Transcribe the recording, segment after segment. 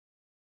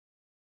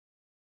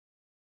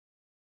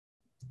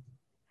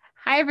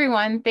Hi,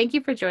 everyone. Thank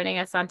you for joining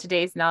us on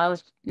today's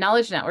Knowledge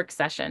Network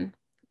session.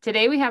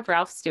 Today we have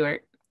Ralph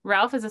Stuart.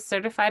 Ralph is a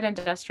certified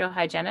industrial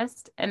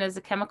hygienist and is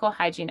a chemical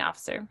hygiene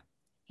officer.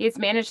 He has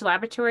managed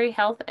laboratory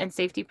health and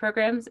safety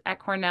programs at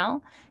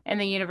Cornell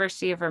and the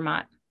University of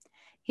Vermont.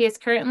 He is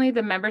currently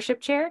the membership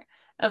chair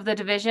of the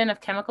Division of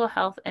Chemical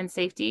Health and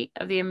Safety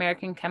of the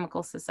American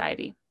Chemical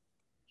Society.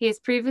 He has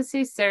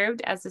previously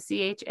served as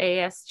the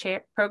CHAS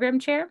program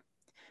chair,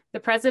 the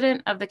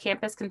president of the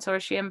Campus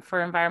Consortium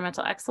for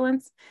Environmental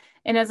Excellence,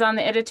 and is on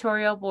the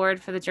editorial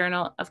board for the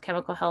Journal of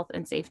Chemical Health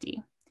and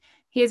Safety.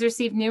 He has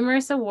received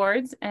numerous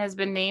awards and has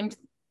been named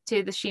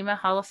to the Shima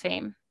Hall of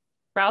Fame.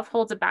 Ralph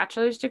holds a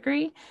bachelor's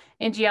degree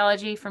in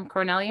geology from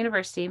Cornell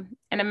University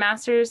and a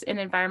master's in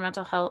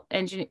environmental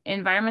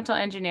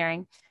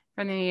engineering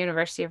from the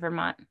University of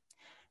Vermont.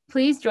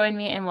 Please join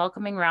me in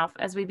welcoming Ralph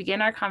as we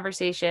begin our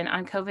conversation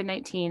on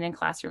COVID-19 and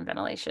classroom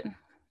ventilation.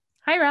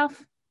 Hi,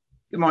 Ralph.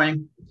 Good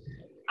morning.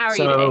 How are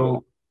you today?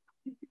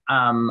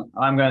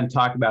 I'm going to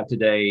talk about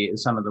today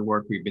some of the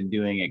work we've been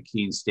doing at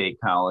Keene State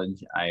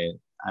College.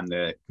 I'm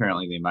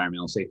currently the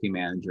environmental safety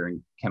manager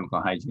and chemical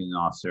hygiene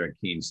officer at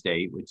Keene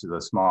State, which is a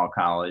small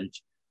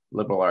college,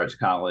 liberal arts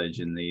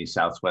college in the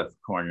southwest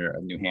corner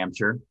of New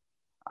Hampshire.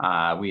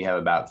 We have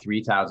about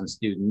 3,000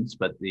 students,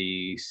 but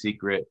the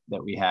secret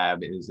that we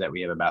have is that we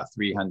have about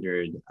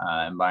 300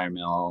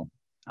 environmental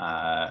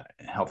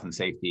health and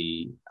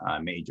safety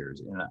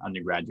majors,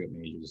 undergraduate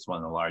majors. It's one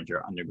of the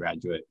larger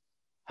undergraduate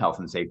health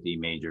and safety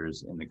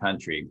majors in the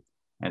country.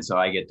 And so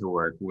I get to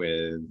work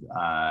with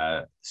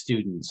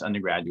students,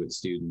 undergraduate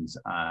students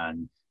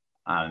on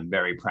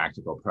very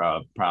practical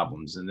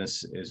problems. And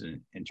this is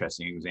an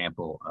interesting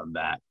example of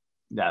that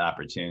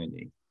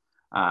opportunity.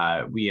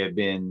 We have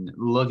been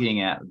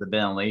looking at the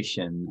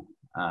ventilation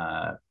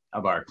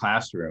of our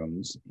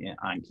classrooms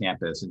on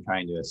campus and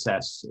trying to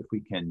assess if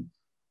we can,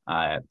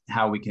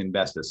 how we can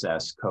best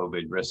assess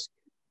COVID risk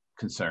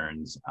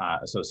concerns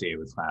associated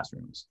with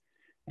classrooms.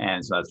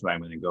 And so that's what I'm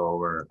going to go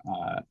over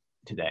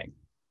today.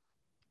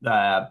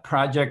 The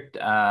project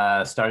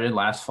started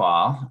last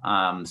fall.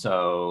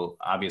 So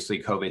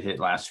obviously COVID hit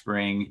last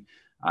spring.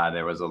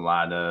 There was a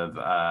lot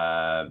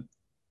of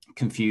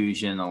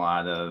confusion, a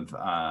lot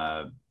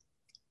of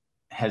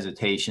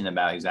hesitation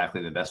about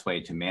exactly the best way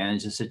to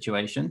manage the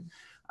situation.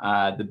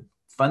 The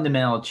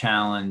fundamental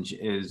challenge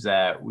is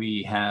that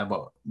we have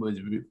what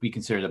would be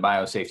considered a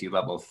biosafety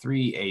level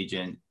 3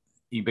 agent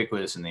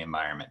ubiquitous in the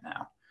environment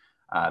now.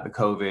 The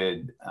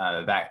COVID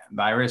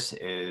virus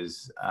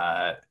is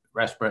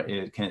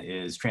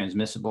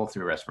transmissible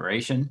through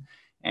respiration,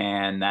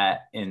 and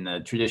that in the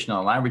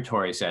traditional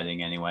laboratory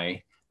setting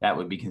anyway, that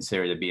would be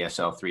considered a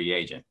BSL-3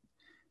 agent.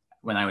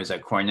 When I was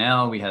at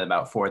Cornell, we had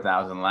about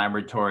 4,000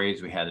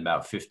 laboratories. We had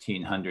about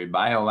 1,500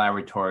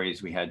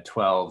 biolaboratories. We had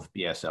 12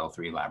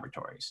 BSL-3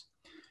 laboratories.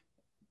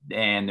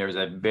 And there's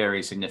a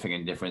very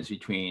significant difference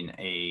between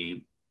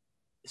a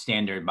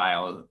standard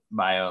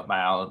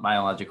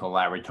biological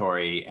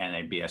laboratory and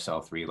a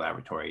BSL-3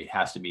 laboratory. It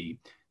has to be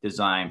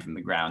designed from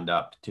the ground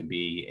up to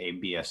be a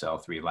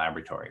BSL-3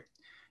 laboratory.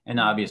 And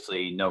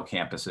obviously no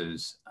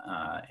campuses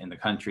in the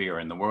country or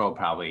in the world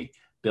probably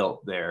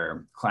built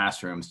their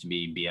classrooms to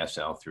be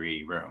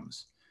BSL-3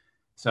 rooms.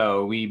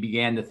 So we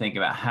began to think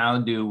about how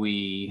do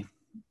we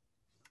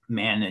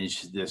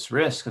manage this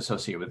risk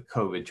associated with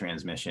COVID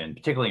transmission,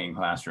 particularly in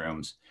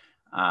classrooms,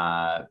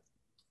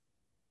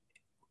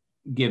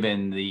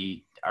 given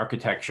the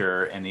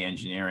architecture and the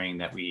engineering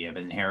that we have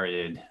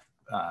inherited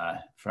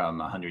from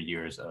 100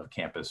 years of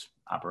campus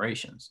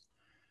operations.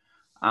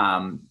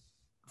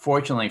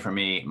 Fortunately for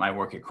me, my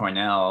work at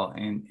Cornell,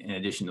 in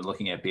addition to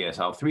looking at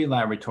BSL-3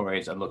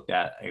 laboratories, I looked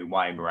at a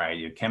wide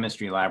variety of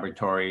chemistry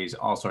laboratories,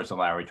 all sorts of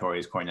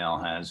laboratories. Cornell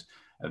has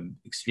an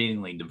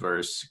extremely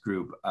diverse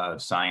group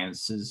of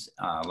sciences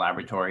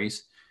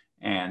laboratories.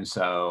 And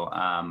so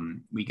I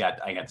got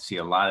to see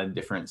a lot of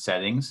different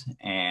settings.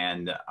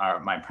 And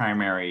my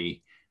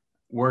primary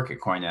work at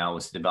Cornell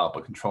was to develop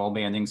a control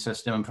banding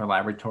system for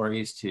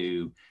laboratories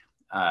to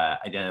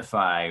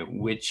identify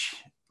which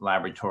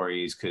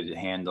laboratories could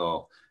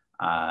handle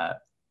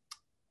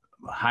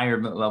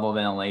higher level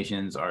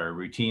ventilations or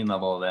routine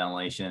level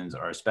ventilations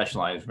or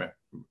specialized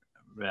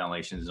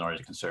ventilations in order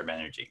to conserve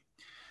energy.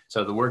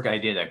 So the work I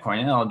did at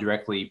Cornell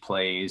directly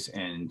plays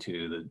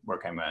into the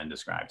work I'm going to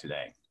describe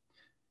today.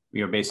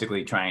 We are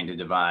basically trying to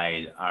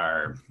divide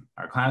our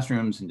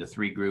classrooms into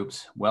 3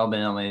 groups: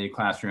 well-ventilated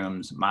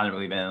classrooms,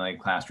 moderately ventilated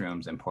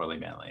classrooms, and poorly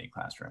ventilated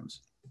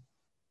classrooms.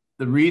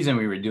 The reason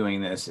we were doing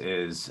this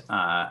is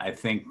I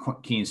think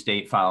Keene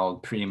State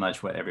followed pretty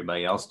much what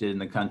everybody else did in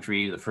the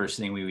country. The first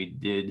thing we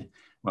did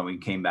when we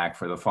came back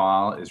for the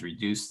fall is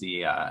reduce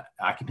the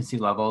occupancy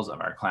levels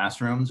of our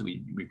classrooms.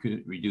 We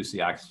reduced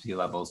the occupancy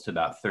levels to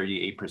about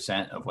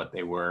 38% of what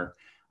they were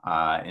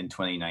in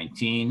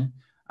 2019.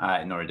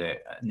 In order to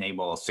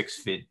enable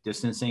 6-foot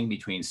distancing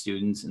between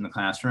students in the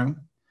classroom.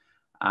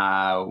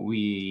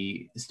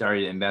 We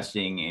started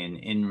investing in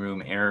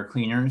in-room air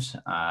cleaners,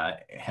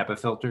 HEPA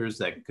filters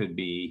that could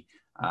be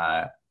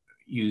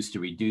used to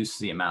reduce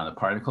the amount of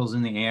particles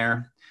in the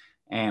air.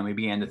 And we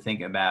began to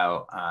think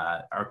about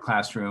our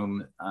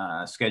classroom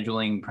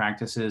scheduling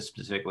practices,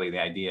 specifically the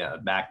idea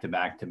of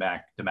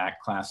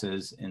back-to-back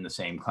classes in the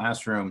same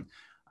classroom,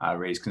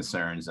 raised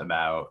concerns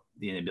about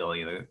the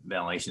inability of the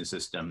ventilation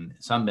system,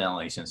 some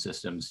ventilation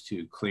systems,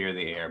 to clear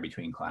the air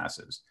between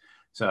classes.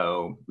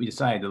 So we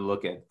decided to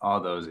look at all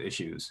those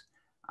issues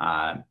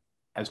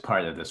as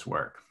part of this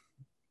work.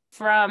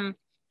 From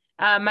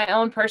my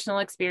own personal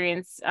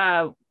experience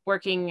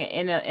working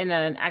in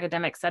an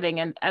academic setting,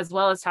 and as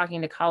well as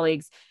talking to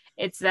colleagues,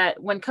 it's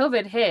that when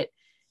COVID hit,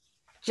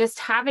 just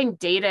having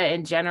data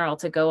in general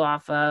to go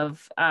off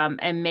of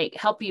and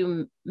help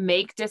you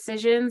make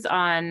decisions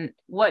on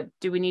what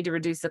do we need to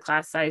reduce the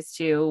class size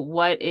to,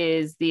 what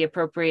is the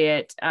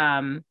appropriate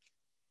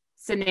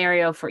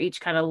scenario for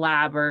each kind of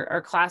lab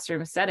or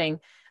classroom setting.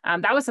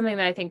 That was something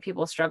that I think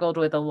people struggled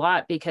with a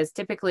lot, because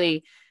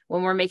typically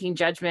when we're making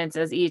judgments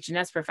as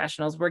EH&S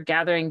professionals, we're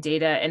gathering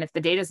data. And if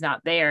the data is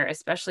not there,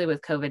 especially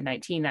with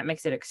COVID-19, that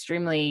makes it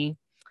extremely,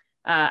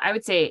 I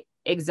would say,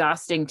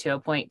 exhausting to a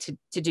point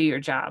to do your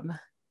job.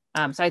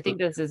 So I think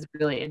this is a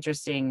really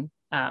interesting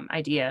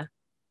idea.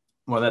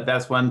 Well,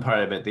 that's one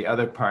part of it. The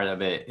other part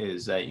of it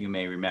is that you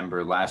may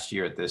remember last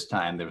year at this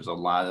time, there was a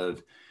lot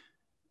of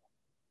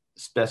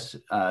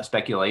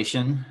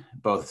speculation,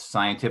 both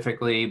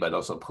scientifically, but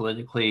also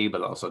politically,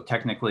 but also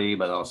technically,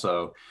 but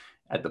also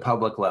at the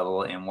public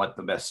level, in what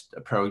the best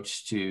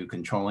approach to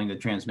controlling the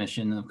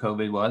transmission of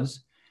COVID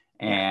was.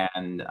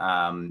 And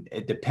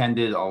it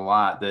depended a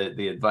lot,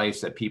 the advice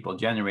that people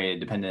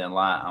generated depended a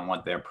lot on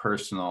what their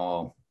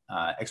personal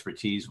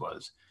expertise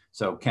was.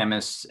 So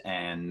chemists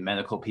and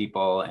medical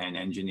people and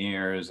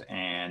engineers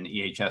and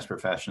EHS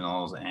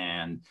professionals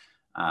and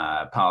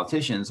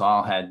politicians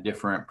all had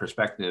different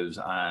perspectives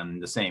on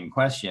the same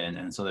question.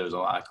 And so there was a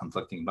lot of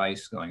conflicting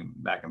advice going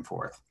back and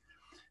forth.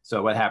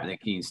 So what happened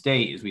at Keene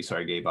State is we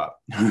sort of gave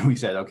up. We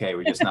said, okay,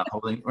 we're just not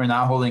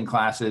holding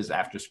classes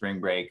after spring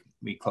break.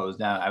 We closed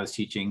down. I was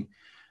teaching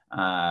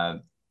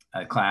a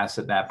class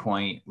at that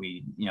point.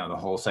 The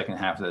whole second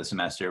half of the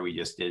semester, we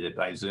just did it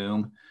by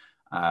Zoom.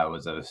 It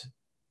was a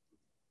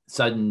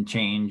sudden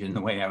change in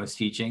the way I was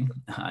teaching,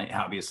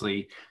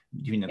 obviously,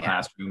 between the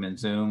classroom and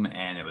Zoom,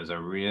 and it was a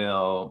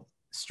real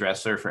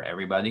stressor for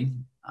everybody.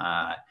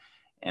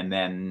 And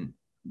then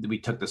we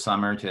took the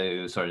summer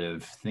to sort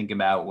of think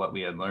about what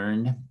we had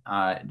learned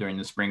during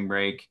the spring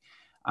break.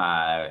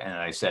 And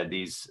I said,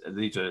 these are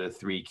the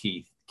three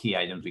key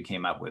items we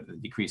came up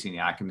with: decreasing the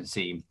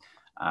occupancy,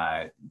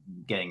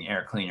 getting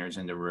air cleaners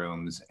into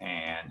rooms,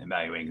 and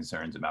evaluating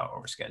concerns about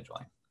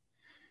overscheduling.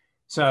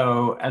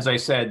 So as I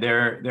said,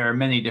 there are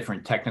many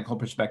different technical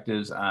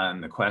perspectives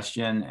on the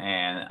question,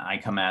 and I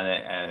come at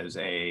it as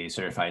a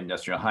certified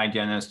industrial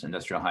hygienist.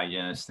 Industrial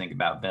hygienists think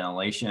about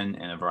ventilation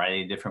in a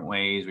variety of different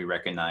ways. We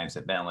recognize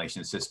that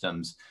ventilation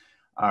systems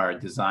are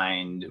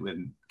designed with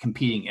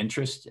competing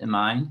interests in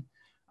mind.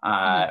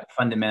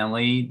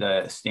 Fundamentally,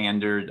 the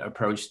standard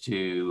approach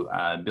to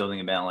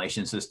building a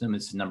ventilation system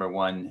is to, number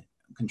one,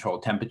 control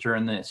temperature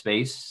in the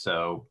space.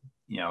 So,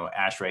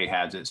 ASHRAE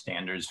has its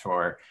standards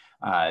for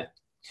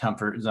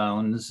comfort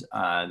zones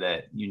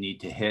that you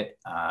need to hit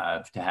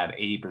to have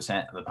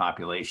 80% of the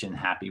population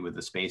happy with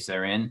the space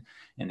they're in.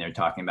 And they're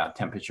talking about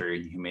temperature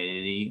and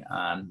humidity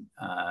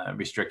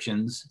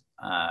restrictions.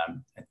 I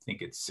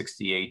think it's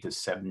 68 to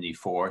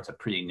 74. It's a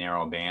pretty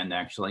narrow band,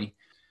 actually.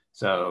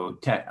 So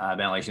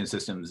ventilation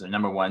systems are,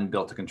 number one,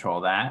 built to control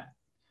that.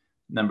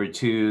 Number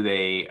two,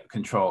 they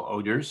control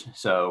odors.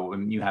 So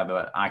when you have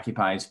an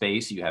occupied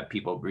space, you have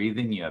people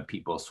breathing, you have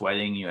people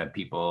sweating, you have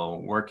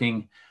people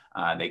working.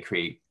 They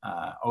create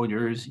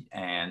odors,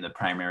 and the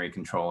primary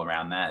control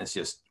around that is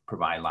just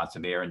provide lots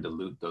of air and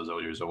dilute those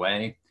odors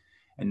away.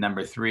 And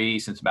number three,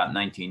 since about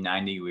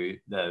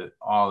 1990,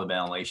 all the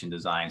ventilation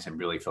designs have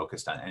really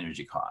focused on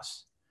energy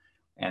costs.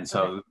 And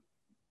so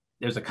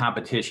there's a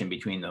competition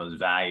between those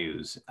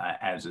values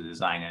as the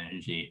design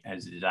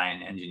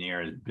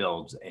engineer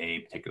builds a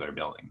particular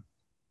building.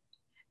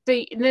 So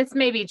this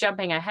may be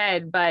jumping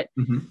ahead, but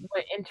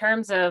in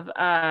terms of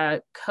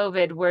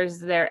COVID, was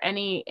there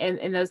any,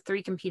 in those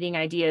three competing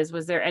ideas,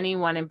 was there any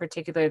one in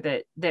particular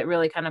that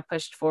really kind of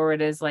pushed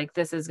forward as like,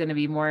 this is going to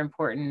be more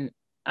important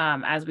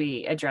as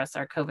we address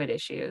our COVID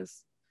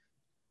issues?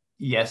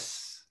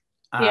 Yes.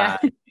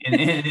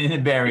 In a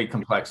very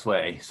complex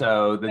way.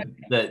 So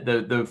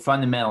the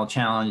fundamental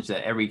challenge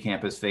that every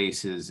campus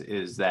faces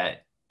is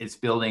that its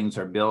buildings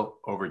are built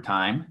over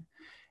time.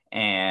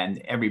 And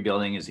every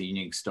building is a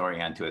unique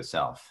story unto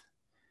itself.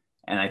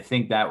 And I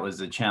think that was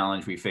the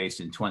challenge we faced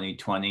in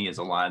 2020, is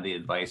a lot of the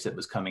advice that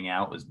was coming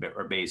out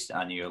were based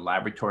on your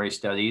laboratory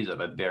studies of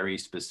a very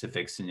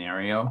specific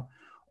scenario,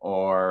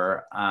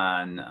 or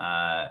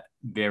on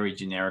very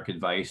generic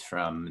advice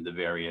from the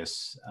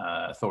various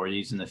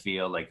authorities in the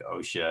field, like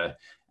OSHA,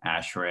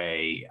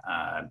 ASHRAE,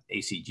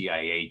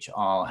 ACGIH,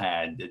 all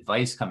had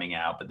advice coming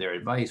out, but their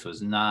advice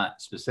was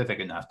not specific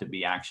enough to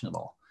be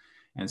actionable.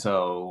 And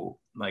so,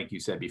 like you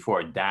said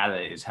before,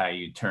 data is how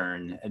you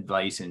turn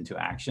advice into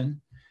action.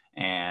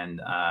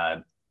 And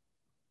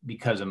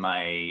because of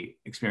my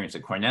experience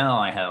at Cornell,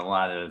 I had a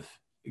lot of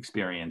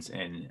experience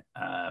in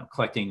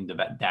collecting the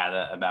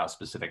data about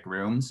specific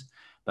rooms,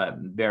 but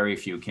very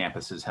few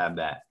campuses have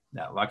that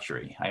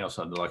luxury. I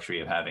also have the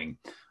luxury of having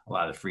a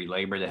lot of free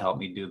labor to help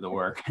me do the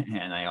work.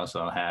 And I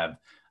also have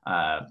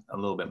a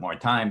little bit more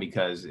time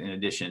because in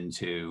addition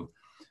to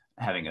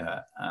having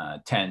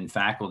 10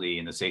 faculty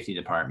in the safety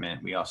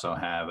department, we also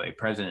have a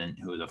president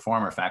who is a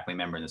former faculty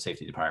member in the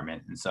safety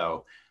department. And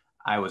so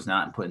I was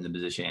not put in the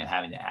position of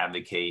having to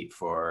advocate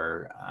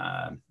for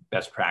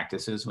best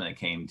practices when it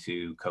came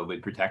to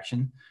COVID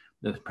protection.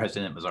 The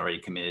president was already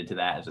committed to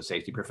that as a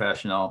safety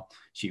professional.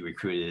 She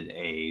recruited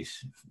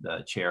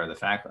the chair of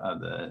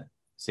the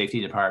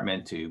safety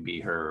department to be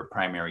her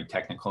primary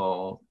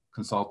technical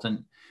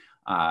consultant.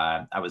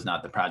 I was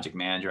not the project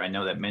manager. I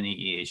know that many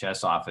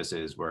EHS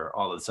offices were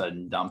all of a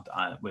sudden dumped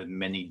on with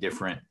many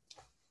different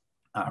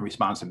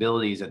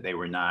responsibilities that they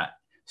were not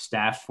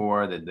staffed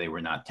for, that they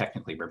were not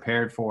technically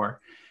prepared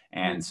for.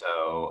 And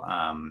so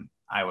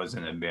I was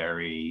in a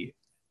very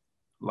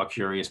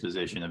luxurious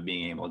position of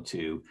being able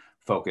to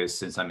focus,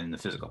 since I'm in the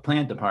physical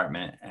plant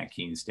department at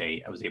Keene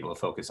State, I was able to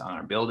focus on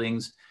our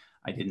buildings.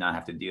 I did not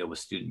have to deal with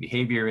student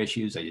behavior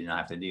issues. I did not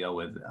have to deal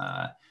with,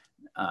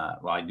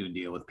 well, I do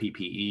deal with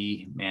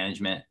PPE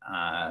management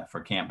for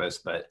campus,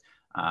 but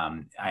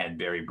I had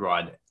very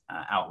broad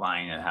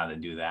outline of how to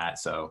do that.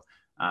 So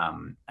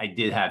I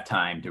did have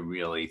time to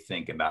really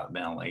think about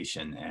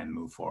ventilation and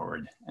move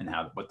forward and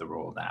what the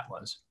role of that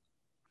was.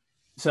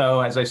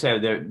 So as I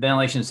said, the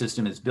ventilation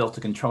system is built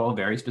to control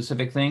very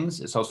specific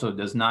things. It also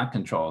does not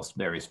control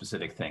very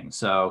specific things.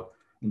 So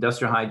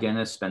industrial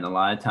hygienists spend a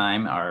lot of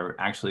time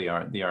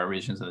the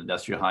origins of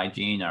industrial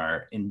hygiene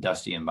are in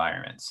dusty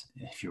environments.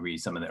 If you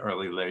read some of the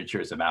early literature,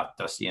 it's about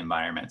dusty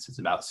environments. It's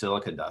about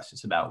silica dust.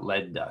 It's about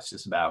lead dust.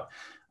 It's about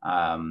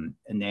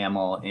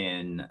enamel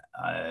in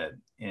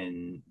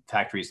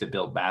factories that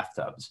build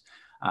bathtubs.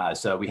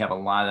 So we have a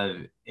lot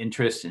of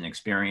interest and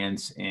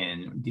experience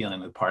in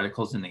dealing with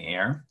particles in the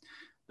air.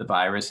 The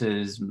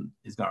viruses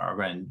are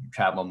going to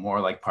travel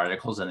more like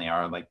particles than they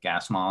are like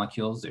gas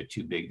molecules. They're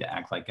too big to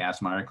act like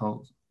gas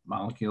molecules.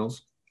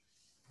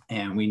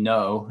 And we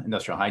know,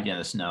 industrial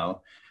hygienists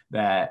know,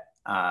 that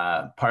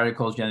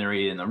particles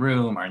generated in the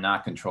room are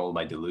not controlled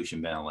by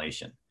dilution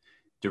ventilation.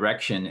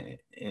 Direction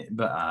is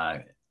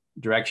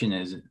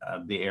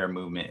the air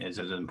movement is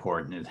as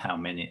important as how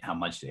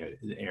much the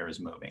air is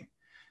moving.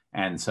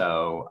 And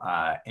so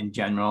in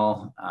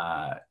general,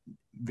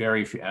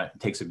 it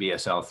takes a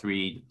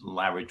BSL-3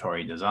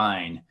 laboratory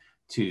design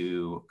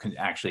to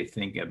actually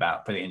think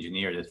about, for the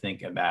engineer to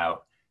think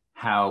about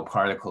how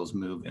particles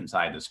move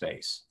inside the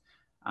space.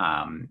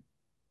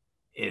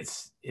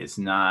 It's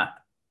not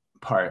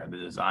part of the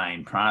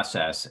design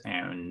process.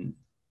 And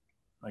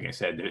like I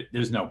said,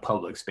 there's no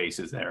public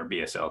spaces that are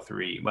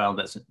BSL-3. Well,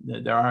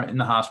 there are in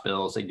the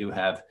hospitals, they do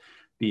have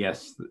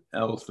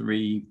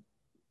BSL-3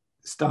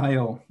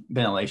 style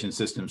ventilation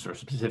systems for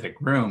specific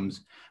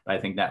rooms. But I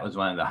think that was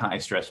one of the high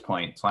stress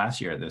points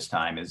last year at this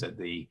time, is that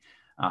the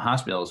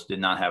hospitals did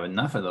not have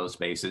enough of those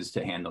spaces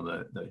to handle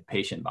the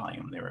patient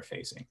volume they were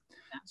facing.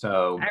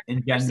 So I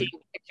seeing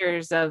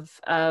pictures of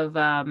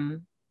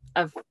the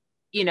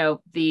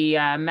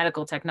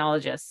medical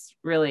technologists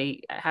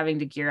really having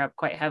to gear up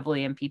quite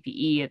heavily in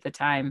PPE at the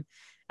time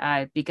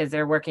because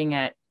they're working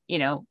at,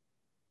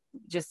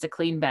 just a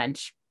clean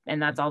bench, and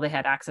that's all they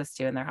had access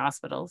to in their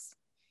hospitals.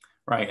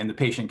 Right, and the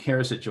patient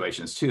care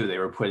situations too. They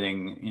were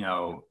putting,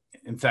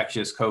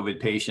 infectious COVID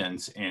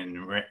patients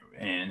in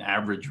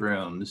average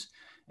rooms,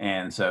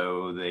 and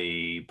so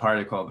the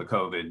particle of the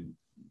COVID,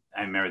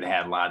 I remember they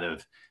had a lot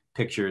of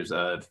pictures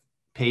of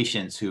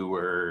patients who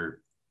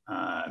were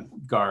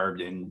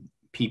garbed in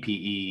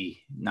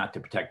PPE, not to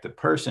protect the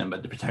person,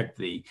 but to protect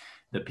the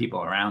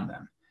people around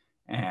them.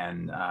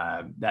 And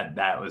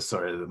that was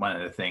sort of one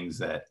of the things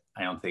that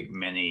I don't think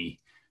many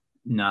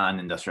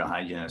non-industrial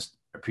hygienists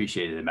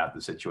appreciated about the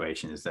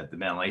situation, is that the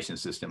ventilation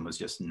system was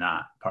just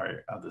not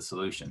part of the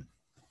solution.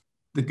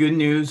 The good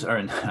news,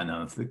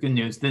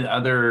 the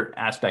other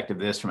aspect of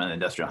this from an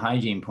industrial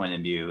hygiene point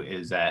of view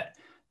is that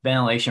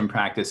ventilation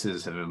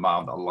practices have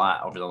evolved a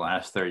lot over the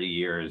last 30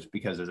 years,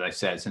 because as I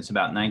said, since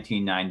about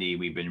 1990,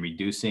 we've been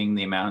reducing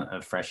the amount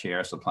of fresh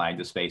air supplied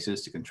to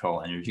spaces to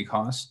control energy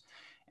costs.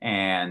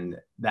 And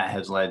that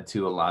has led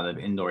to a lot of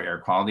indoor air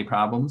quality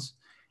problems.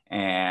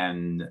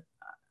 And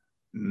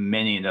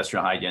many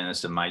industrial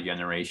hygienists of my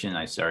generation,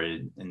 I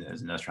started as an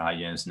industrial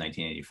hygienist in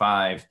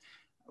 1985.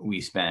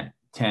 We spent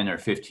 10 or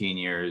 15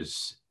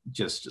 years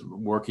just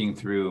working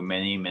through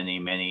many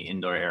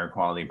indoor air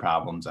quality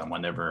problems on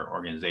whatever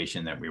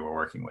organization that we were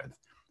working with.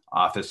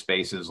 Office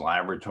spaces,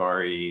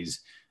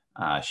 laboratories,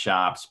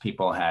 shops.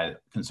 People had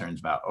concerns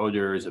about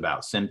odors,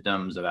 about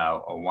symptoms,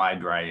 about a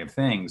wide variety of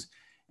things.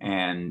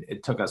 And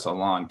it took us a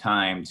long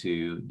time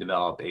to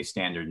develop a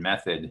standard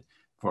method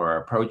for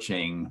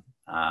approaching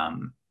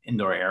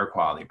indoor air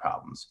quality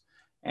problems.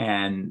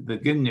 And the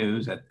good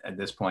news at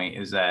this point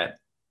is that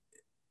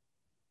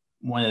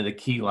one of the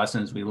key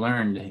lessons we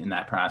learned in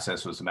that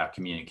process was about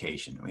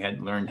communication. We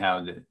had learned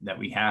that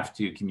we have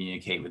to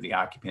communicate with the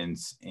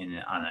occupants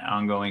on an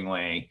ongoing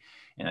way,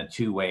 in a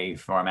two-way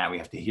format. We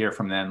have to hear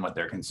from them what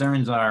their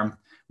concerns are.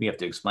 We have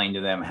to explain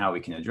to them how we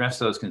can address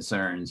those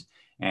concerns.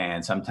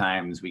 And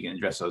sometimes we can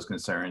address those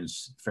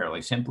concerns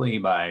fairly simply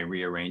by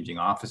rearranging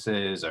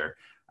offices or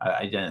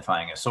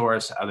identifying a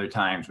source. Other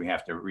times we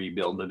have to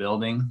rebuild the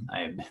building.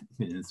 I've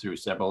been through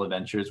several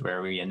adventures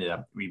where we ended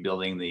up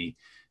rebuilding the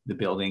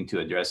building to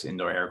address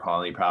indoor air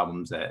quality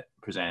problems that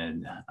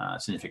presented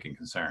significant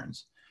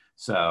concerns.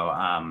 So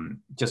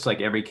just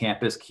like every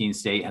campus, Keene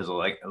State has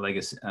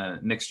a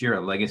mixture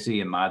of legacy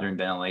and modern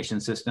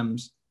ventilation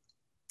systems.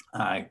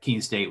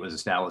 Keene State was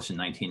established in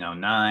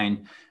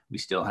 1909. We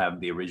still have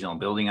the original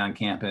building on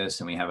campus,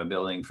 and we have a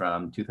building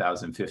from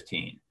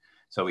 2015.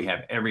 So we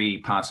have every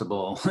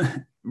possible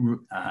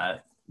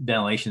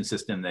ventilation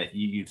system that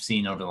you've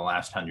seen over the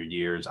last 100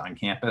 years on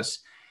campus.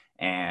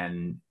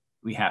 And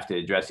we have to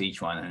address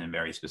each one in a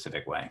very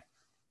specific way.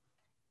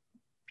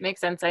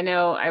 Makes sense. I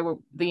know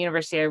the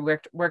university I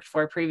worked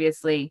for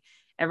previously,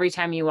 every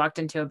time you walked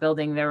into a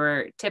building, there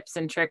were tips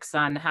and tricks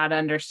on how to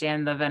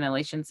understand the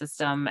ventilation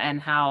system and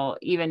how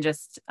even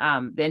just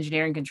the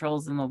engineering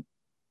controls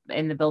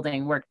in the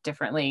building worked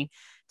differently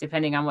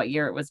depending on what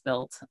year it was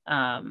built.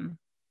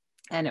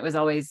 And it was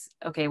always,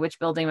 okay, which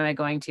building am I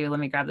going to? Let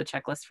me grab the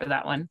checklist for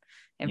that one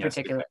in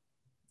particular.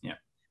 Yeah.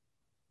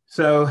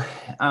 So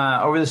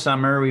over the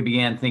summer, we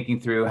began thinking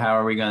through how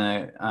are we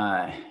going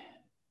to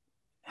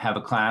have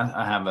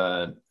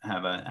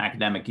an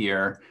academic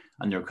year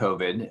under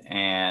COVID.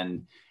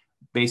 And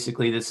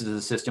basically, this is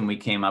a system we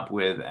came up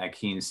with at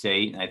Keene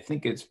State. And I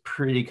think it's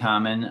pretty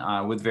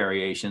common with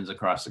variations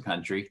across the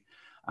country.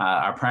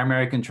 Our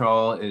primary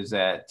control is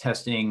that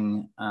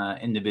testing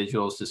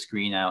individuals to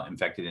screen out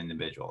infected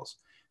individuals.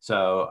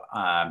 So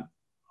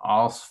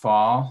all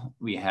fall,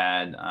 we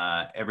had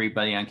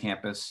everybody on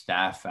campus,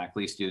 staff,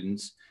 faculty,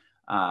 students,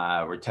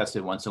 were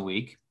tested once a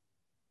week.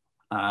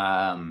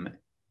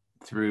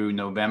 Through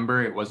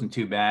November, it wasn't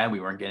too bad. We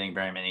weren't getting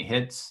very many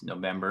hits.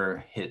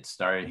 November hits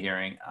started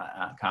hearing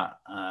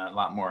a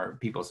lot more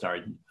people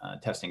started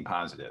testing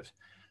positive,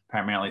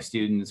 primarily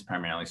students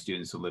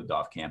who lived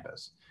off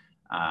campus.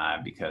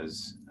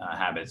 Because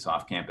habits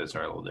off campus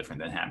are a little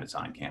different than habits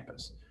on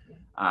campus.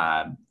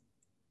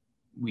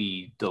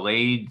 We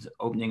delayed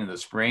opening in the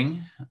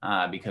spring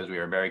because we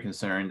were very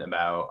concerned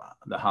about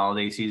the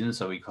holiday season.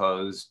 So we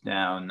closed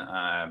down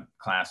the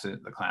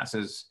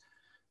classes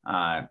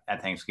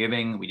at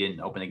Thanksgiving. We didn't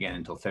open again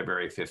until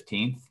February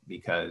 15th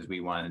because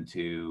we wanted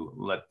to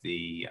let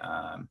the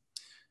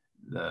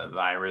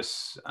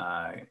virus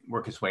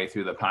work its way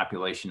through the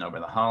population over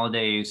the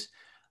holidays.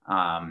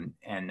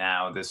 And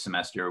now this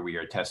semester we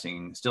are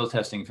still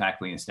testing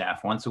faculty and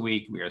staff once a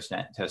week. We are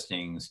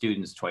testing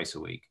students twice a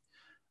week.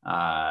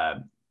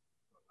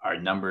 Our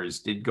numbers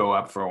did go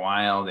up for a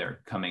while.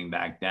 They're coming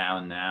back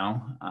down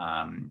now.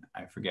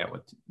 I forget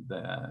what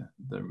the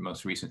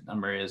most recent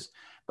number is,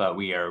 but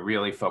we are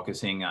really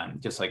focusing on,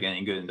 just like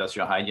any good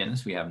industrial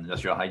hygienist, we have an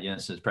industrial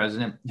hygienist as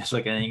president. Just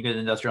like any good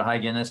industrial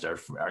hygienist,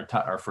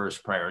 our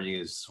first priority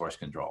is source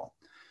control.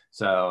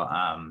 So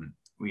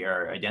we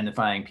are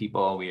identifying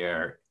people. We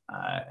are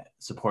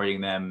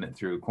supporting them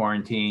through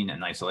quarantine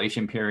and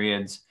isolation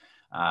periods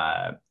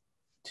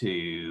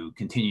to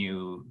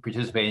continue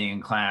participating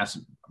in class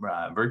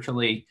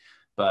virtually,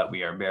 but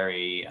we are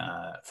very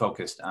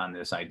focused on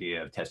this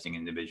idea of testing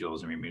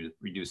individuals and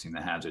reducing the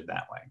hazard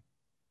that way.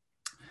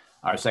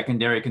 Our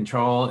secondary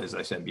control, as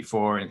I said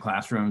before, in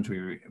classrooms,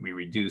 we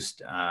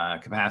reduced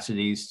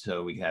capacities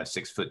so we have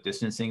 6-foot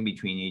distancing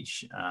between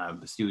each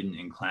student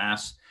in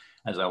class.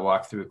 As I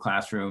walk through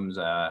classrooms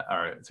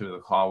or through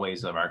the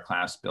hallways of our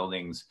class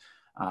buildings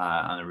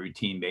on a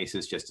routine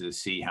basis, just to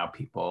see how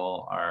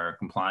people are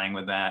complying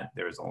with that.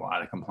 There's a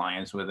lot of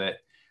compliance with it.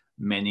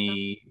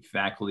 Many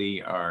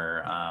faculty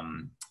are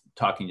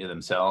talking to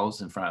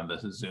themselves in front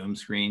of the Zoom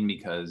screen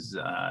because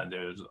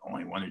there's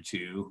only 1 or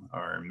 2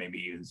 or maybe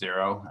even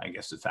 0. I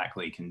guess the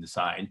faculty can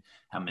decide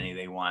how many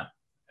they want,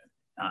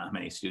 how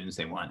many students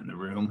they want in the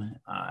room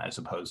as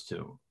opposed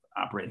to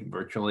operating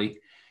virtually,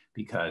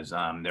 because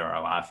there are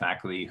a lot of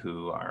faculty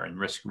who are in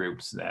risk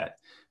groups that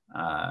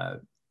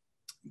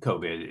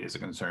COVID is a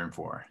concern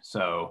for.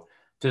 So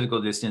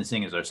physical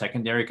distancing is our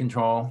secondary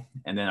control.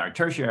 And then our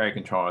tertiary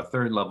control, our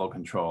third level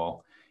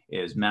control,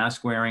 is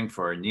mask wearing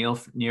for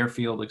near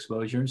field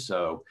exposure.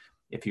 So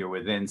if you're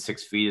within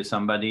 6 feet of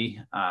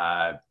somebody,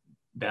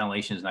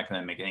 ventilation is not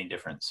going to make any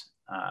difference.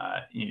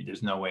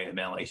 There's no way a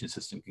ventilation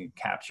system can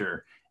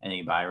capture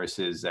any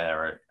viruses that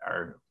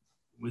are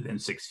within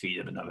 6 feet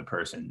of another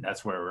person.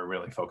 That's where we're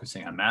really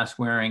focusing on mask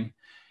wearing.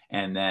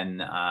 And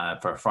then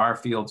for far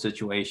field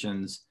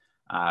situations,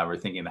 we're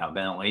thinking about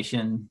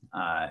ventilation,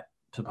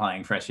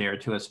 supplying fresh air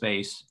to a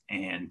space,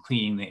 and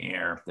cleaning the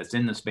air that's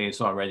in the space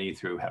already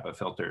through HEPA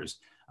filters,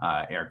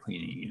 air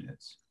cleaning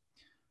units.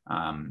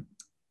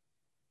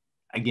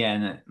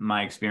 again,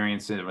 my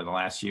experience over the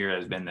last year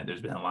has been that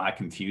there's been a lot of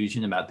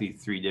confusion about the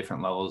three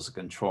different levels of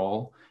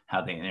control,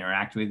 how they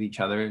interact with each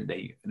other.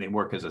 They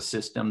work as a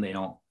system.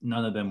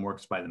 None of them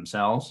works by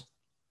themselves.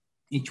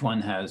 Each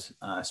one has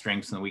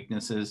strengths and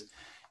weaknesses,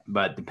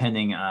 but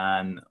depending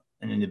on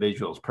an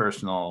individual's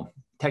personal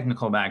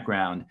technical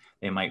background,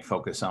 they might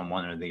focus on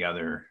one or the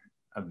other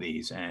of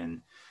these.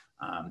 And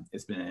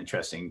it's been an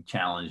interesting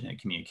challenge in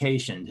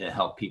communication to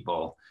help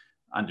people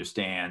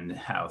understand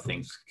how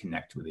things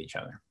connect with each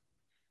other.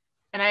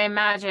 And I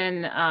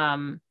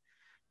imagine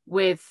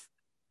with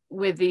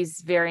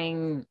these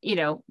varying,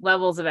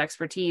 levels of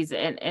expertise,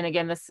 and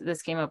again,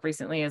 this came up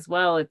recently as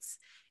well.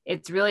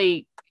 It's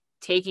really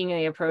taking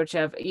the approach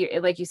of,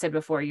 like you said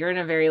before, you're in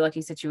a very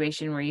lucky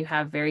situation where you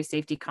have very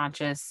safety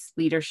conscious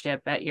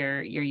leadership at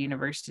your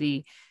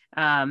university.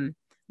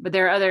 But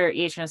there are other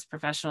EHS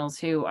professionals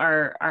who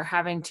are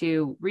having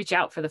to reach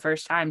out for the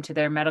first time to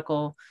their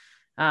medical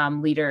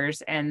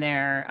leaders and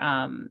their,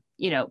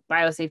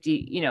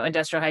 biosafety,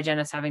 industrial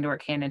hygienists, having to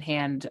work hand in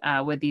hand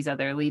with these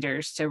other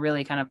leaders to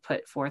really kind of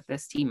put forth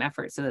this team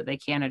effort so that they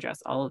can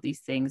address all of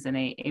these things in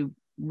a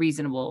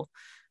reasonable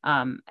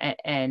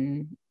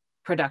and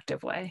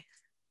productive way.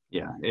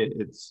 Yeah,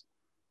 it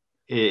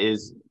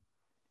is.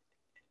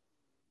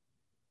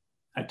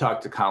 I've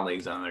talked to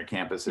colleagues on other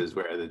campuses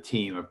where the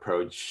team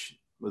approach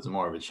was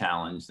more of a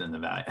challenge than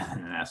an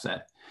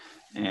asset.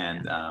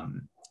 And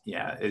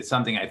it's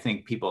something I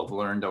think people have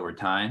learned over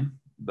time,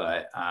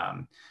 but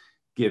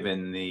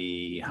given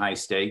the high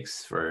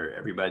stakes for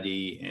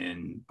everybody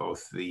in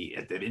both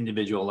at the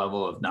individual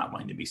level of not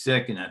wanting to be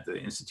sick and at the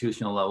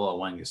institutional level of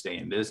wanting to stay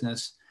in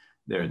business,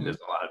 there's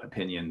a lot of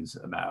opinions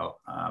about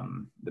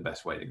the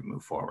best way to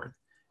move forward.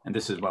 And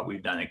this is what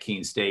we've done at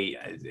Keene State.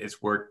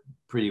 It's worked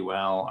pretty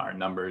well. Our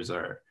numbers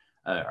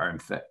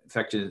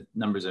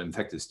numbers of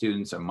infected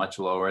students are much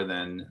lower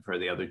than for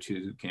the other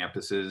two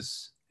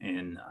campuses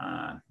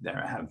that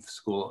have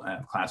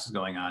classes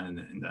going on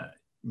in the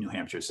New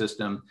Hampshire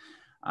system.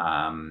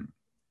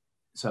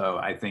 So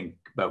I think,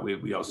 but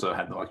we also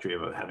had the luxury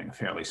of having a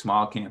fairly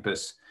small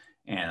campus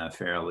and a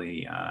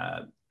fairly,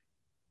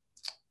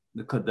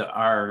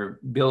 our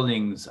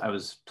buildings, I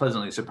was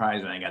pleasantly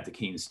surprised when I got to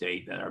Keene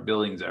State that our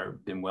buildings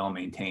have been well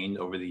maintained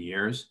over the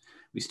years.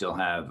 We still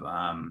have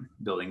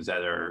buildings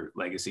that are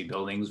legacy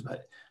buildings,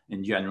 but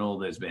in general,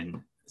 there's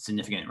been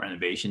significant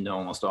renovation to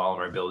almost all of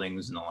our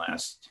buildings in the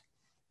last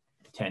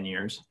 10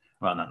 years.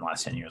 Well, not the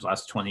last 10 years,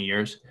 last 20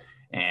 years.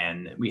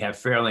 And we have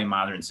fairly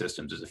modern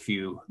systems. There's a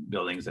few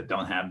buildings that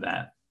don't have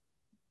that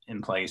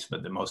in place,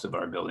 but most of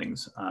our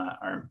buildings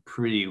are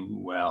pretty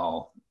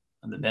well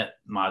the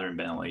modern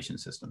ventilation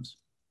systems.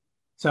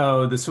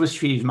 So the Swiss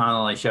cheese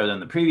model I showed on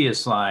the previous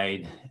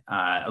slide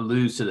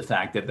alludes to the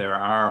fact that there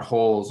are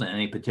holes in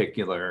any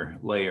particular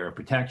layer of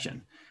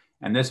protection.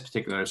 And this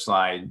particular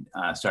slide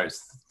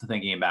starts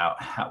thinking about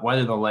what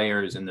are the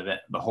layers in the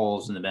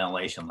holes in the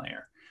ventilation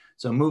layer.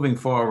 So moving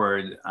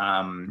forward,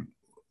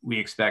 we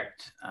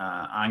expect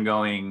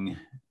ongoing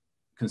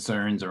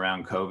concerns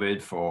around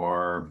COVID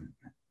for,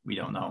 we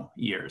don't know,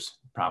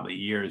 probably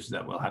years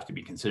that we'll have to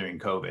be considering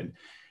COVID.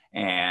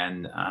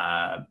 And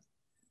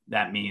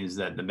that means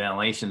that the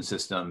ventilation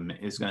system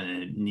is going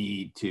to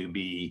need to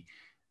be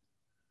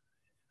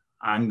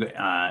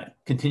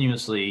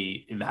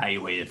continuously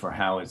evaluated for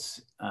how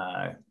it's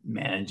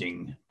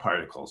managing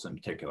particles in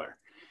particular.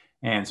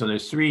 And so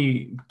there's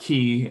three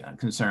key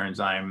concerns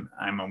I'm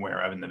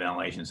aware of in the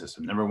ventilation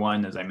system. Number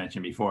one, as I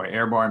mentioned before,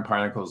 airborne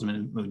particles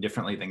move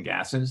differently than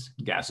gases.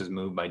 Gases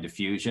move by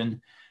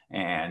diffusion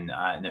and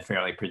in a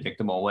fairly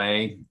predictable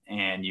way.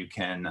 And you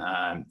can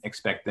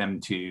expect them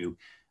to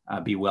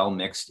be well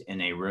mixed in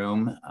a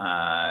room.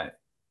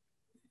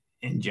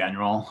 In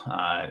general,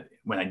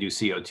 when I do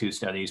CO2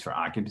 studies for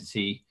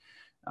occupancy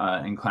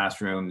in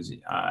classrooms,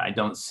 I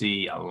don't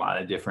see a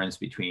lot of difference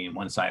between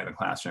one side of the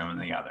classroom and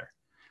the other.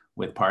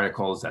 With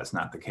particles, that's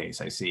not the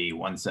case. I see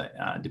one set,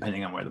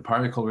 depending on where the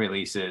particle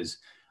release is,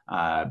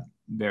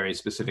 very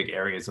specific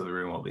areas of the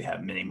room will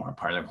have many more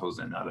particles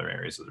than other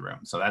areas of the room.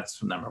 So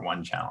that's number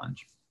one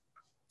challenge.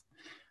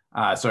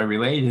 So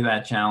related to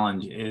that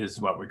challenge is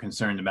what we're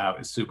concerned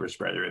about is super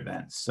spreader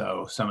events.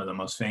 So some of the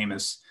most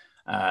famous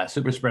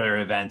super spreader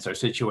events are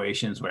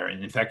situations where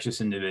an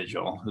infectious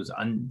individual who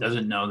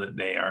doesn't know that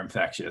they are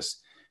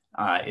infectious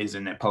is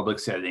in a public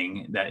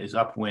setting that is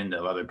upwind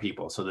of other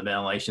people. So the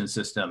ventilation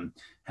system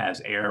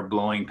has air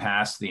blowing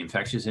past the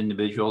infectious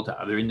individual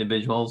to other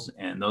individuals.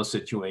 And in those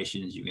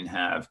situations, you can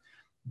have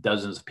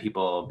dozens of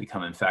people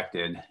become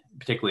infected,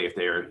 particularly if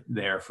they're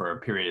there for a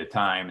period of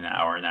time, an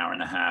hour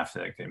and a half,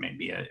 like they may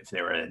be if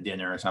they were at a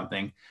dinner or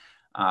something.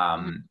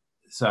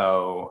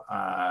 So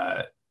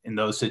in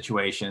those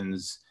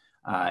situations,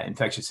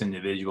 infectious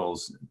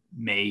individuals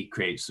may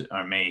create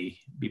or may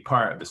be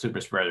part of a super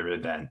spreader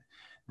event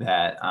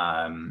that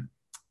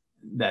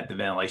that the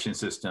ventilation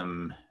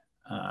system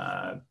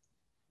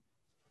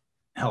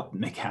helped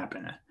make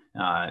happen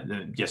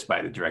just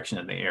by the direction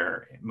of the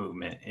air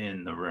movement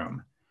in the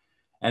room.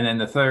 And then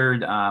the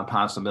third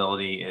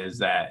possibility is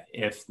that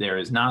if there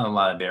is not a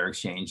lot of air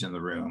exchange in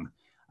the room,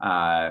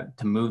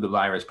 to move the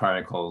virus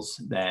particles,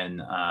 then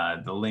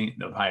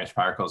the virus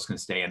particles can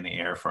stay in the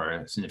air for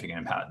a significant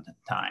amount of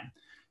time.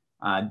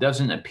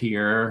 Doesn't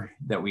appear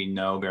that we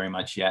know very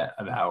much yet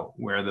about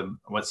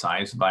what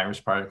size the virus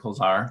particles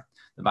are.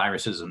 The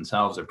viruses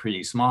themselves are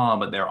pretty small,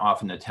 but they're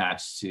often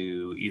attached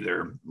to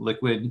either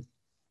liquid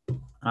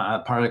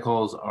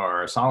particles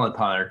or solid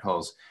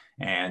particles,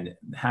 and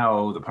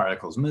how the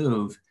particles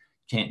move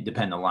can't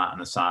depend a lot on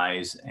the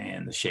size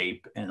and the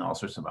shape and all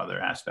sorts of other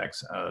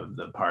aspects of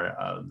the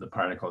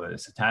particle that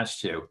it's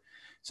attached to.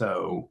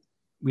 So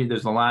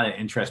there's a lot of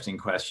interesting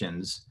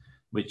questions,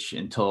 which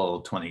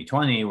until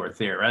 2020 were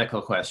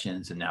theoretical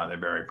questions, and now they're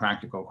very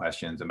practical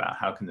questions about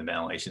how can the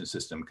ventilation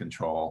system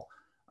control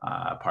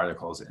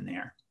particles in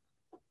air.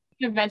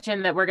 You've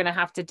mentioned that we're going to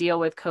have to deal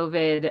with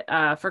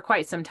COVID for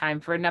quite some time,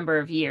 for a number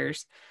of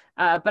years.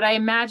 But I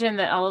imagine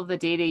that all of the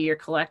data you're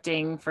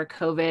collecting for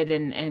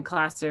COVID and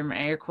classroom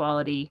air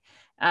quality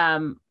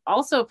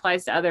also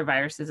applies to other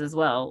viruses as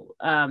well.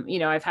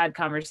 I've had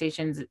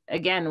conversations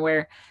again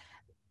where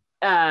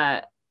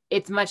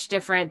it's much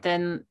different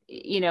than,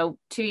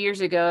 2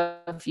 years ago,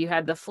 if you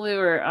had the flu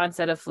or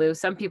onset of flu,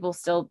 some people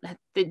still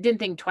didn't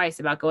think twice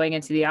about going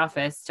into the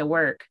office to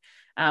work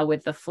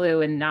with the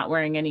flu and not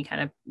wearing any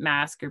kind of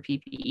mask or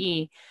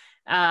PPE.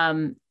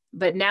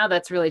 But now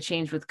that's really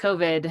changed with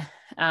COVID.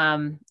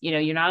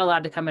 You're not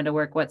allowed to come into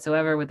work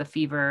whatsoever with a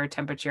fever or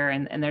temperature,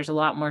 and there's a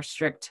lot more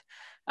restrictions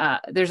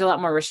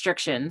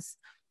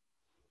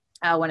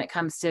when it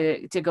comes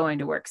to going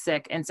to work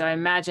sick. And so I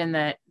imagine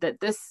that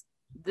this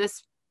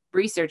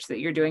research that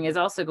you're doing is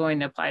also going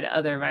to apply to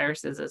other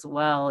viruses as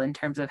well, in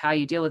terms of how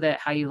you deal with it,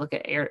 how you look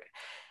at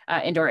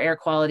indoor air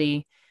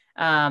quality,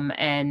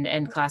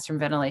 and classroom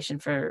ventilation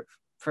for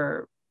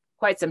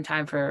quite some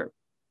time for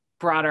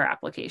broader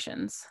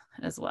applications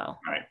as well.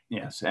 Right.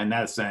 Yes. And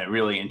that's a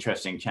really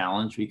interesting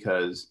challenge,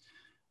 because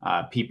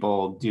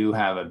people do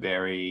have a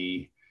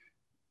very,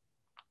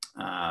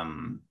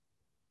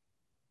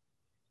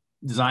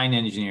 design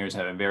engineers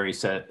have a very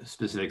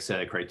specific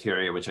set of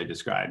criteria, which I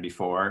described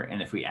before.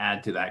 And if we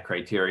add to that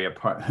criteria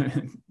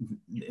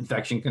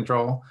infection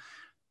control,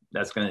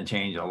 that's going to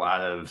change a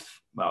lot of,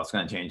 it's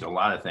going to change a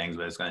lot of things,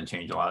 but it's going to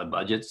change a lot of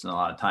budgets and a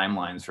lot of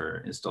timelines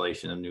for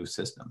installation of new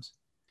systems.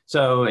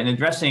 So in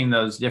addressing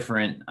those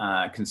different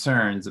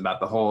concerns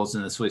about the holes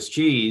in the Swiss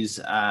cheese,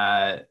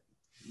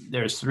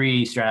 there's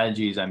 3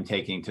 strategies I'm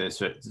taking to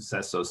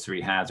assess those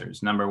 3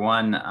 hazards. Number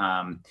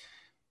one,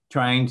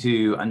 trying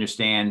to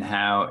understand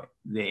how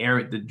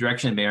the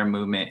direction of air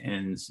movement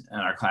in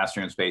our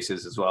classroom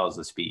spaces, as well as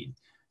the speed.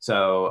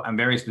 So I'm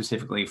very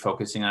specifically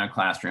focusing on our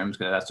classrooms,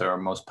 because that's our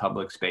most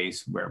public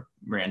space where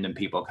random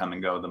people come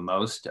and go the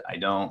most. I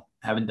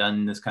haven't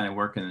done this kind of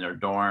work in their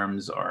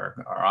dorms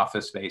or our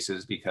office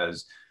spaces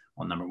because,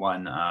 well, number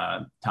one,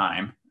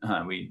 time.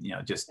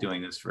 Just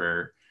doing this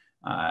for,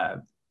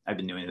 I've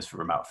been doing this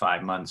for about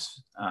 5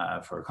 months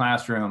for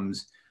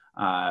classrooms,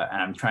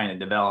 and I'm trying to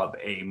develop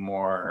a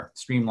more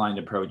streamlined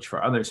approach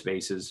for other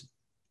spaces.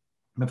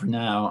 But for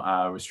now,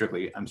 I'm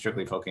strictly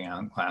focusing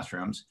on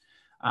classrooms.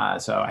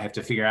 So I have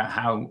to figure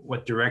out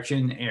what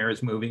direction air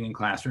is moving in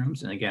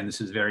classrooms. And again,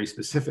 this is very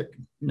specific,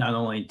 not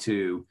only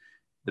to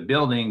the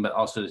building, but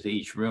also to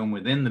each room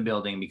within the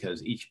building,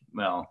 because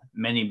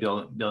many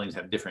buildings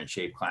have different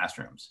shaped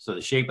classrooms. So the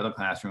shape of the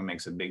classroom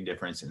makes a big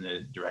difference in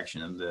the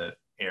direction of the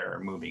air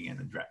moving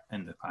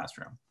in the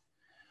classroom.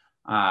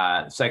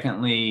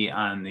 Secondly,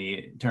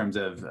 in terms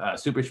of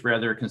super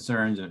spreader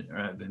concerns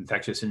of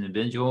infectious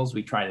individuals,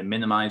 we try to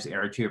minimize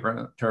air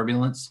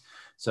turbulence.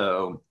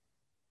 So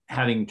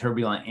having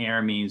turbulent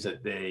air means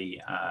that the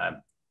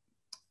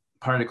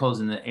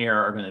particles in the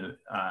air are going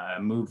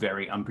to move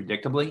very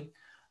unpredictably.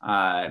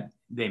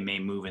 They may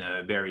move in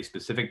a very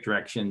specific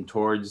direction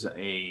towards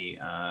a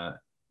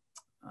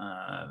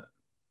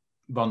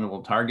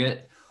vulnerable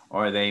target,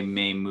 or they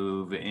may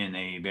move in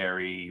a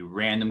very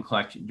random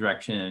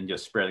direction and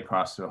just spread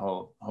across the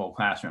whole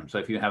classroom. So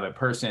if you have a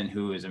person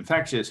who is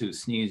infectious,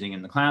 who's sneezing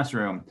in the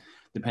classroom,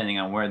 depending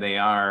on where they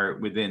are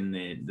within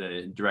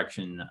the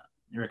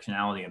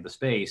directionality of the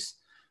space,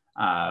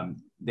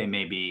 they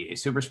may be a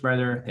super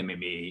spreader, they may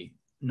be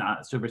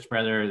not a super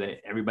spreader,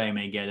 that everybody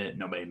may get it,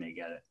 nobody may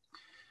get it.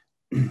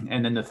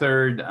 And then the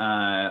third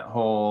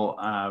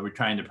we're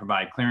trying to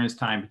provide clearance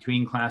time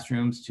between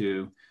classrooms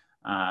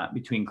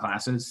between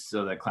classes,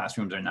 so that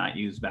classrooms are not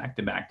used back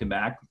to back to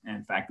back. And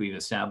in fact, we've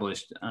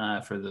established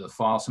for the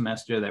fall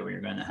semester that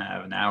we're going to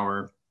have an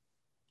hour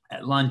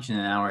at lunch and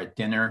an hour at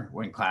dinner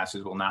when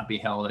classes will not be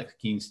held at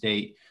Keene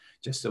State,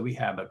 just so we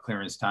have a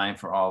clearance time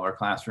for all of our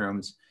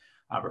classrooms.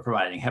 We're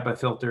providing HEPA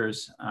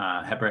filters,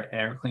 HEPA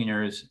air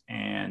cleaners,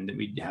 and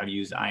we have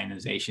used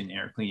ionization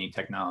air cleaning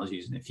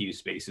technologies in a few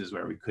spaces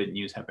where we couldn't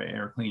use HEPA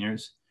air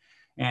cleaners.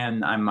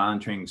 And I'm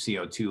monitoring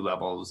CO2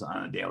 levels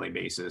on a daily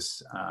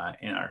basis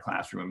in our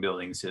classroom and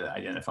buildings to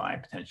identify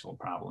potential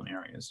problem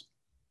areas.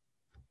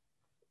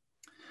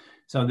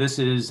 So this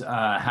is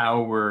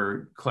how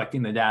we're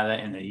collecting the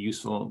data in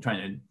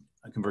trying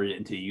to convert it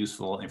into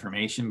useful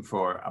information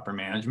for upper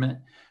management.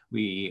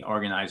 We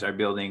organize our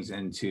buildings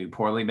into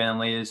poorly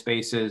ventilated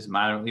spaces,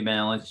 moderately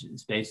ventilated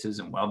spaces,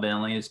 and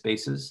well-ventilated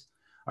spaces.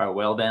 Our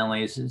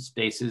well-ventilated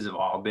spaces have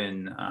all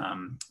been,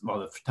 well,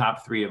 the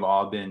top three have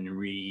all been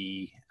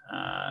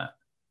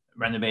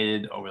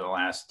renovated over the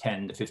last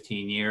 10 to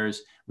 15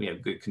 years. We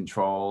have good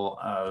control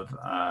of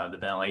the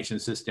ventilation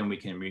system.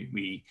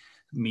 We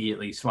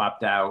immediately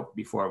swapped out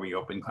before we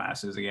opened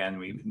classes again.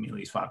 We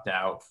immediately swapped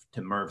out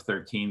to MERV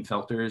 13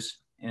 filters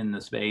in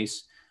the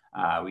space.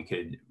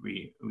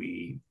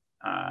 We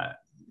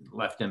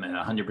left them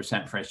at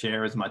 100% fresh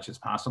air as much as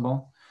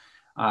possible.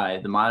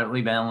 The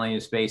moderately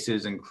ventilated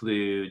spaces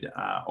include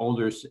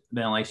older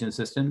ventilation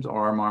systems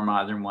or more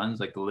modern ones,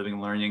 like the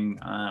living learning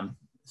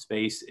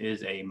space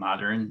is a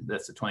modern,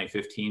 that's a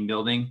 2015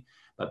 building,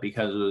 but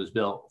because it was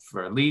built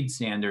for LEED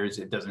standards,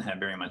 it doesn't have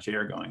very much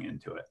air going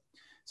into it.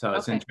 So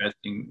it's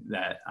interesting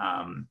that,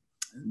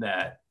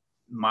 that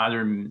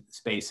modern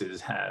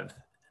spaces have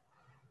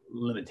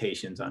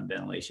limitations on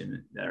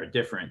ventilation that are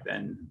different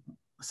than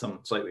some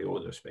slightly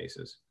older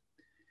spaces.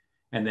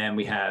 And then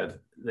we have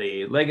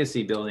the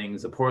legacy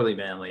buildings, the poorly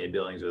ventilated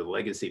buildings, or the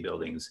legacy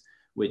buildings,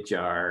 which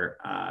are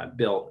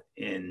built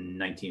in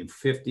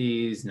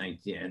 1950s,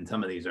 and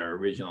some of these are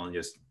original and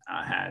just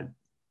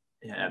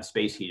have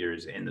space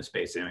heaters in the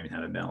space. They don't even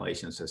have a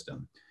ventilation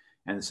system.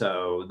 And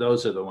so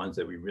those are the ones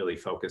that we really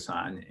focus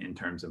on in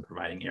terms of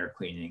providing air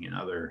cleaning and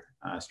other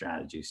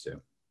strategies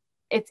too.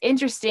 It's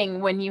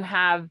interesting when you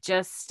have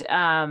just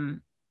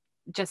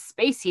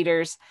space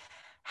heaters,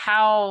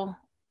 how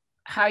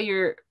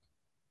you're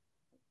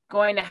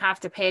going to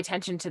have to pay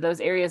attention to those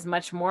areas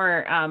much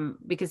more,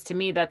 because to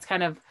me that's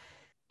kind of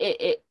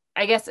it.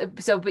 I guess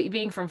so.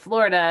 Being from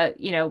Florida,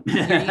 you know, you're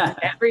used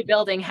to every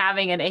building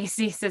having an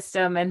AC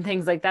system and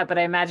things like that. But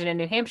I imagine in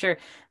New Hampshire,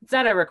 it's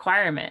not a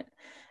requirement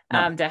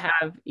to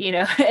have, you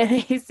know,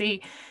 an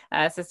AC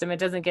system. It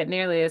doesn't get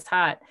nearly as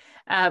hot.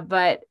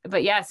 But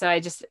yeah, so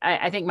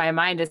I think my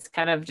mind is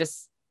kind of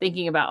just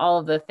thinking about all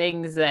of the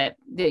things that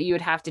you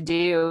would have to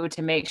do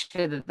to make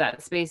sure that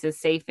that space is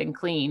safe and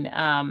clean.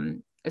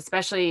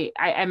 Especially,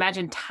 I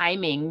imagine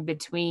timing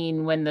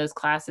between when those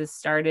classes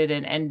started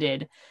and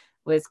ended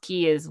was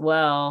key as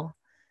well.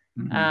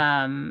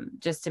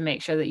 Just to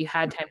make sure that you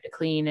had time to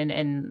clean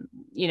and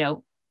you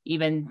know,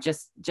 even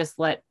just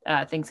let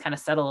things kind of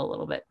settle a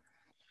little bit.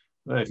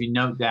 Well, if you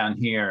note down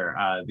here,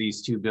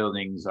 these two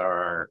buildings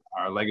are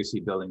legacy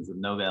buildings with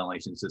no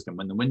ventilation system.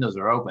 When the windows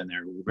are open,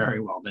 they're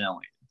very well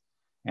ventilated.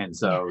 And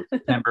so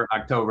September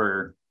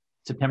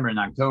and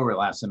October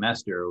last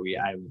semester,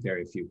 I have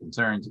very few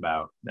concerns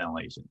about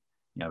ventilation.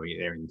 You know,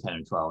 they're in 10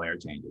 or 12 air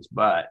changes.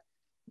 But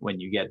when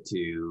you get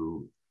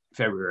to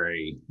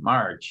February,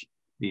 March,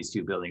 these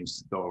two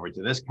buildings go over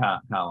to this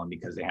column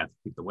because they have to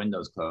keep the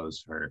windows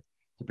closed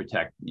to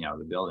protect, you know,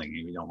 the building.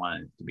 And you don't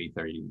want it to be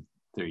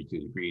 32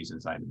 degrees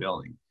inside the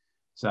building.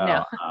 So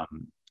no.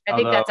 I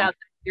think that's out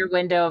your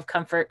window of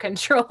comfort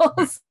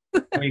controls.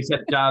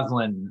 Except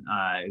Joslyn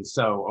is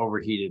so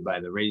overheated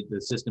by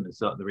the system is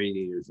the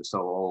radiators are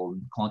so old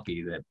and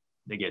clunky that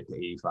they get to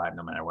 85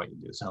 no matter what you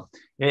do. So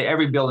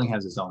every building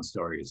has its own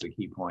story is the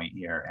key point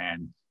here.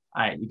 And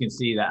you can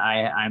see that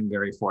I'm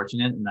very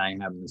fortunate, and I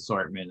have an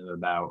assortment of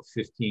about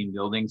 15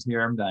 buildings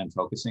here that I'm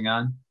focusing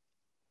on.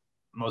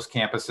 Most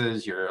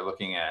campuses, you're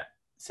looking at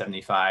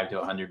 75 to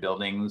 100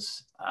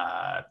 buildings.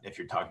 If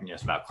you're talking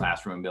just about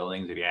classroom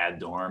buildings, if you add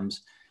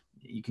dorms,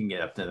 you can get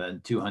up to the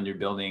 200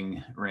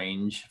 building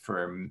range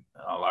for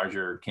a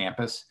larger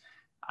campus.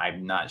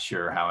 I'm not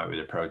sure how I would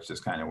approach this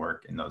kind of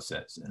work in those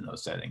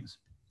settings.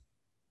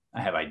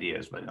 I have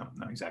ideas, but I don't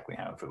know exactly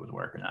how, if it would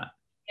work or not.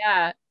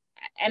 Yeah.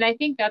 And I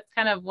think that's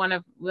kind of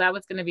that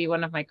was going to be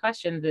one of my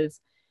questions is,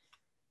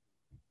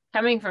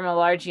 coming from a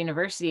large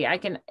university,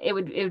 it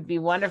would be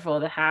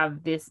wonderful to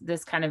have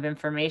this kind of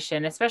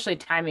information, especially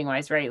timing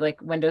wise, right? Like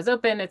windows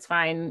open, it's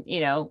fine, you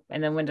know,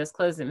 and then windows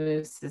closed, it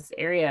moves to this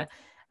area.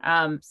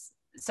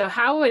 So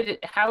how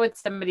would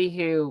somebody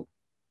who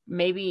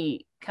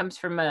maybe comes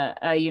from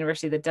a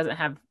university that doesn't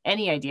have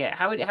any idea,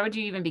 how would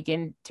you even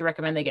begin to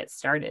recommend they get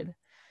started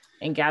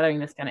in gathering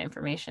this kind of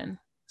information?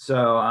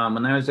 So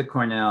when I was at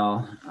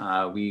Cornell,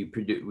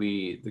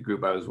 the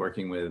group I was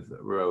working with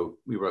wrote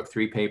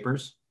 3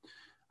 papers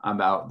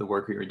about the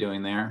work we were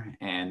doing there.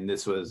 And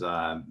this was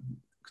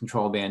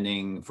control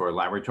banding for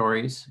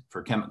laboratories,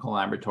 for chemical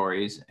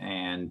laboratories.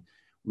 And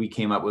we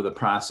came up with a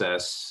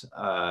process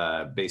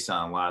based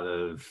on a lot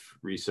of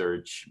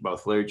research,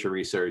 both literature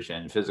research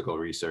and physical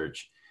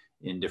research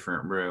in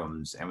different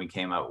rooms. And we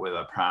came up with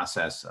a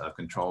process of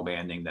control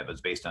banding that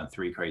was based on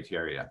 3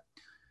 criteria.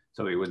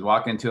 So we would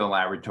walk into a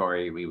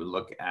laboratory, we would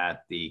look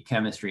at the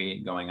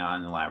chemistry going on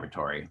in the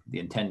laboratory, the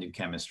intended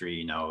chemistry,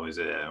 you know, is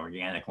it an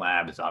organic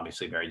lab? It's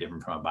obviously very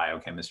different from a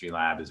biochemistry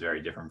lab, it's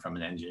very different from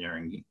an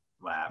engineering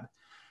lab.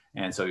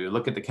 And so you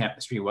look at the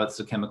chemistry, what's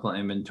the chemical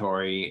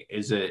inventory?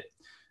 Do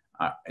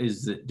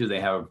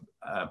they have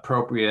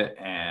appropriate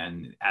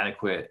and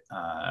adequate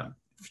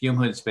fume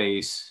hood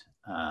space,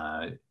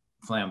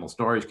 flammable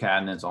storage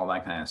cabinets, all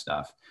that kind of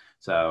stuff.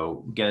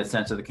 So get a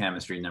sense of the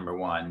chemistry, number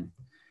one.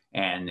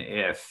 And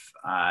if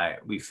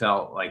we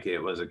felt like it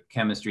was a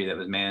chemistry that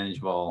was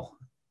manageable,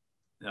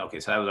 okay,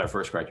 so that was our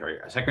first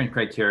criteria. Our second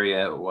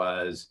criteria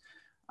was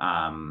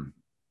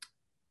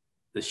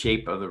the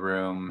shape of the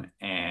room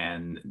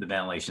and the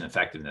ventilation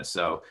effectiveness.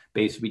 So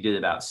basically we did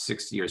about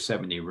 60 or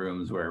 70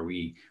 rooms where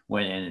we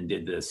went in and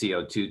did the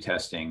CO2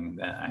 testing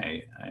that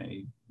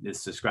I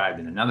it's described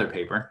in another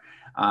paper,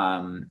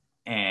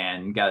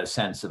 and got a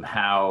sense of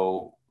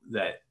how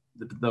that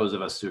those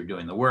of us who are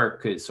doing the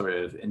work could sort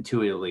of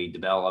intuitively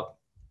develop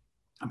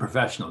a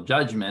professional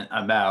judgment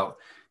about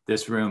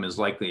this room is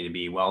likely to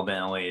be well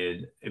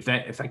ventilated,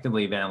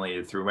 effectively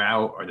ventilated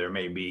throughout, or there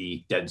may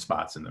be dead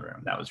spots in the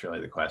room. That was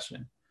really the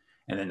question.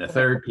 And then the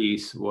third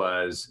piece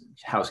was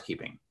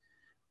housekeeping.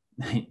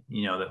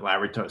 You know,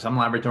 that some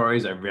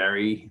laboratories are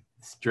very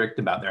strict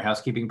about their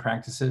housekeeping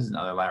practices, and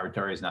other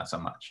laboratories not so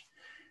much.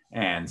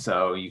 And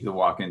so you could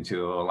walk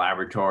into a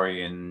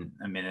laboratory in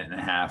a minute and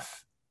a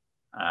half,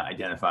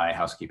 identify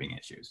housekeeping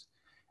issues.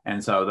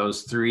 And so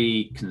those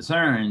three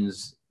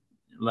concerns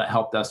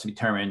helped us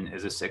determine,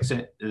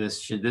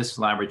 should this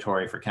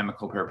laboratory for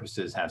chemical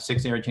purposes have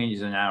 6 air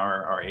changes an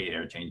hour or 8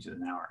 air changes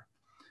an hour?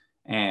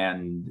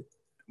 And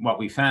what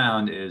we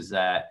found is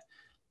that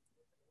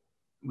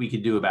we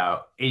could do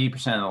about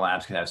 80% of the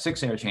labs could have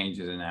 6 air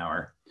changes an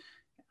hour,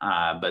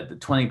 but the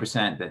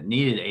 20% that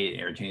needed 8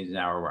 air changes an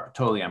hour were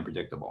totally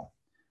unpredictable.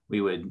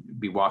 We would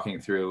be walking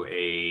through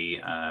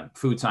a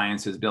food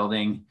sciences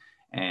building,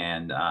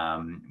 and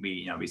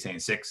we be saying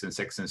 6 and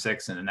 6 and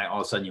 6, and then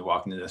all of a sudden you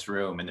walk into this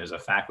room and there's a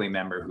faculty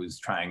member who's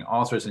trying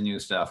all sorts of new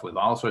stuff with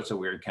all sorts of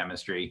weird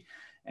chemistry,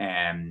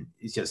 and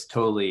it's just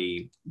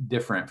totally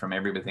different from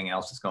everything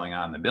else that's going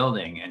on in the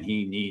building, and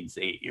he needs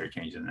 8 air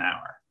changes an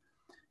hour.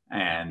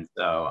 And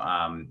so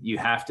you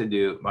have to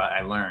do, what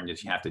I learned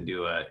is you have to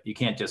do you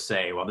can't just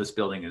say, well, this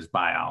building is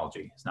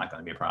biology. It's not going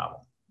to be a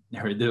problem.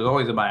 There's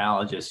always a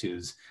biologist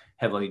who's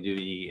heavily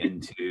duty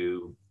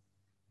into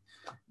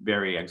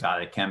very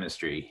exotic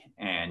chemistry,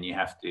 and you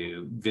have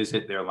to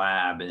visit their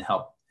lab and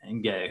help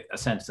and get a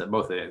sense of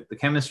both the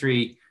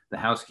chemistry, the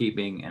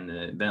housekeeping, and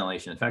the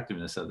ventilation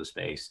effectiveness of the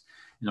space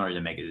in order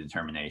to make a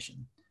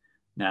determination.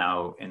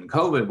 Now, in the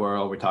COVID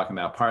world, we're talking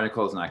about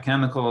particles, not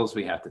chemicals.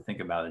 We have to think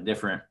about a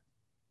different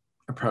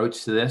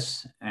approach to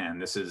this.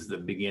 And this is the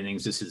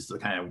beginnings. This is the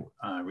kind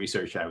of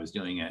research I was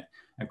doing at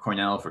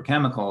Cornell for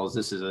chemicals.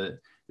 This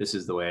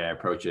is the way I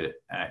approach it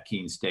at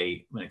Keene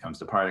State when it comes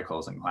to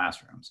particles in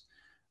classrooms.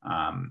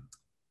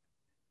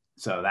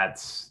 So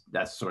that's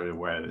sort of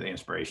where the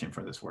inspiration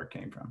for this work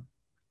came from.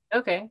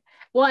 Okay.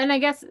 Well, and I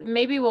guess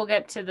maybe we'll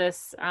get to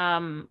this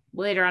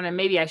later on, and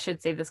maybe I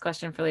should save this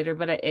question for later,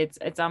 but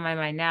it's on my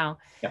mind now.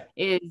 Yeah.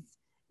 Is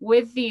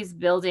with these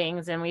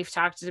buildings, and we've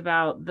talked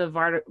about the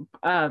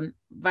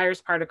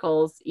virus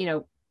particles,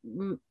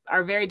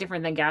 are very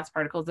different than gas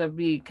particles that would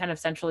be kind of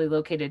centrally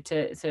located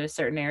to a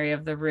certain area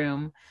of the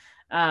room,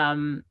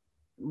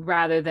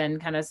 rather than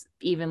kind of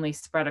evenly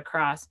spread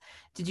across.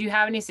 Did you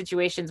have any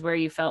situations where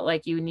you felt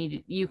like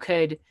you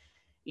could,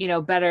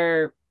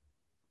 better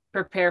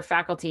prepare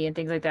faculty and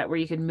things like that, where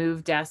you could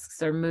move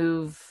desks or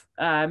move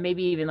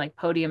maybe even like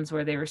podiums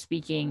where they were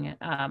speaking?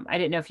 I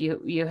didn't know if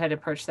you had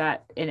approached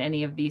that in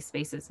any of these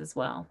spaces as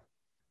well.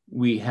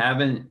 We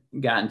haven't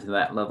gotten to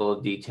that level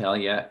of detail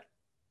yet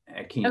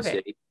at Keene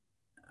State.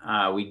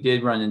 We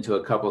did run into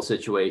a couple of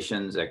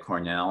situations at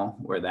Cornell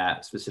where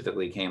that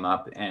specifically came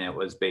up, and it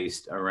was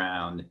based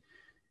around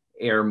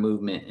air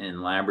movement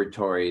in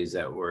laboratories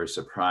that were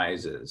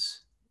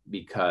surprises,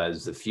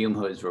 because the fume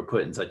hoods were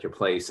put in such a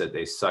place that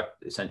they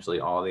sucked essentially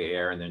all the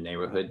air in their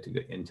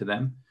neighborhood into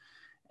them.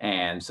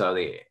 And so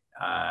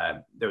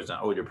there was an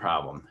odor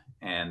problem.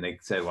 And they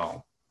said,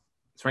 well,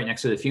 it's right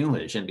next to the fume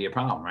hood. It shouldn't be a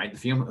problem, right? The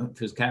fume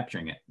hood is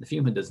capturing it. The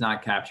fume hood does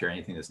not capture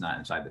anything that's not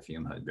inside the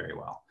fume hood very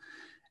well.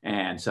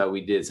 And so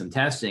we did some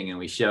testing, and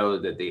we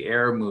showed that the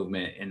air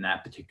movement in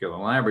that particular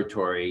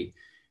laboratory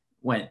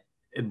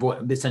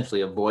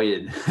essentially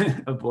avoided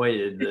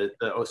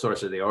the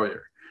source of the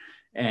odor.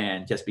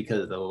 And just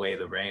because of the way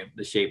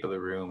the shape of the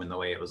room and the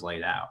way it was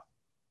laid out.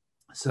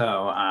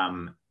 So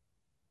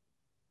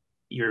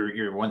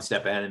you're one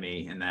step ahead of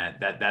me in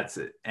that's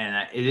it.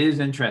 And it is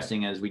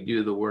interesting as we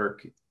do the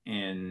work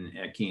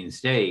at Keene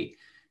State,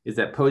 is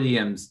that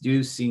podiums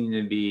do seem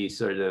to be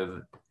sort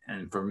of,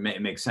 and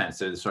it makes sense,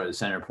 they're sort of the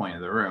center point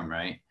of the room,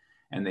 right?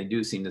 And they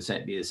do seem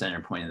to be the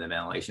center point of the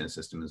ventilation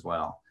system as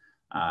well.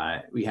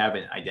 We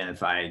haven't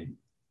identified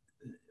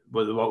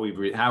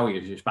how we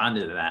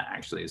responded to that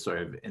actually is sort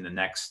of in the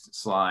next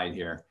slide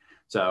here.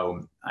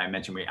 So I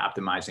mentioned we're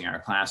optimizing our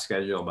class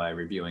schedule by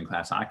reviewing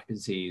class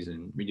occupancies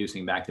and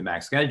reducing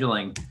back-to-back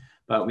scheduling,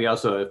 but we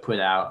also have put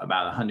out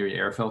about 100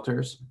 air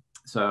filters.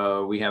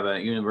 So we have a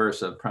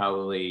universe of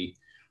probably,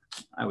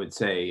 I would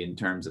say, in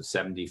terms of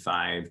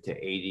 75 to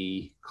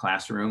 80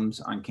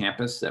 classrooms on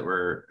campus that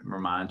we're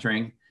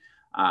monitoring.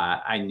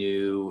 I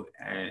knew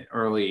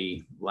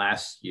early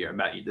last year,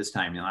 about this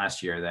time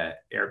last year,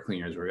 that air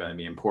cleaners were going to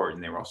be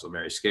important. They were also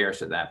very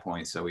scarce at that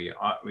point. So we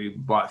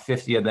bought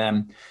 50 of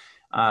them.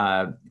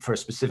 for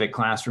specific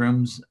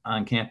classrooms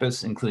on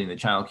campus, including the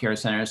child care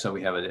center. So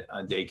we have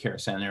a daycare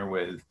center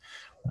with,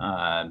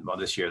 well,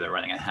 this year they're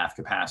running at half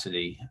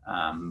capacity,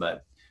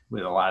 but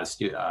with a lot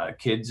of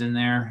kids in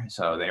there.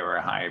 So they were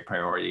a high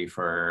priority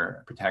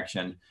for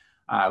protection.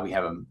 We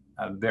have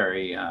a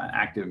very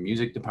active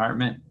music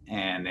department,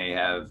 and they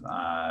have,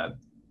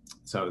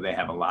 so they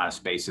have a lot of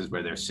spaces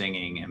where they're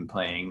singing and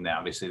playing.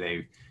 Obviously,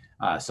 they've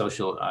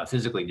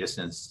physically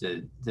distanced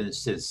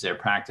their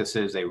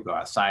practices. They would go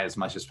outside as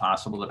much as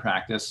possible to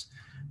practice,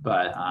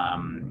 but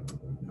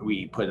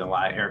we put a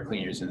lot of air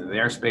cleaners into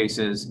their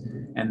spaces.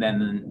 And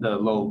then the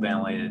low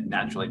ventilated,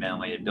 naturally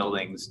ventilated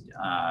buildings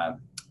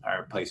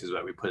are places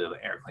where we put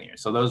the air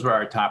cleaners. So those were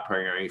our top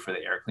priority for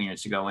the air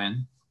cleaners to go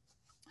in.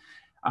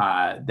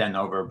 Then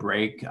over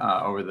break,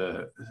 over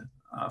the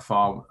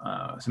fall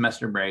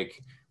semester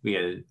break, we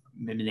had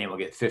been able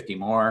to get 50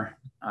 more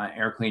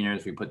air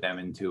cleaners. We put them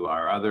into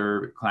our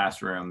other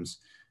classrooms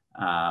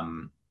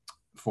to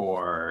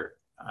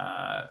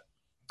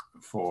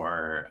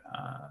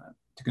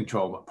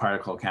control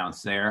particle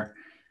counts there.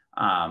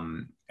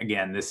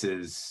 Again, this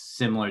is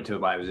similar to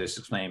what I was just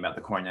explaining about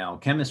the Cornell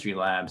chemistry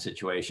lab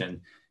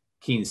situation.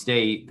 Keene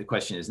State, the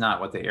question is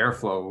not what the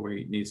airflow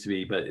rate needs to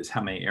be, but is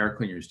how many air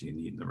cleaners do you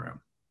need in the room?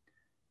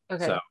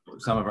 Okay. So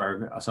some of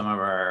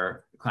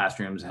our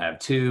classrooms have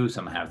 2,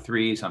 some have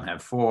 3, some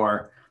have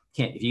 4.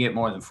 If you get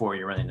more than 4,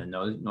 you're running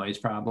into noise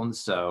problems.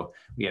 So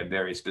we have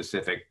very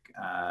specific.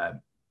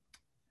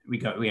 We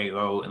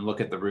go and look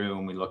at the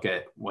room. We look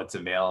at what's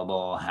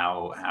available,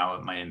 how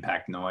it might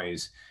impact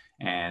noise,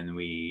 and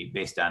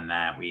based on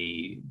that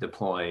we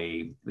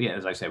deploy.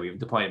 As I said, we've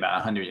deployed about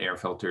 100 air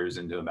filters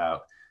into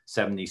about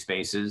 70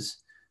 spaces.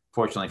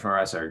 Fortunately for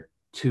us, our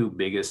 2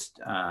 biggest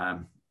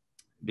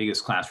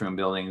classroom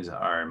buildings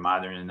are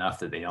modern enough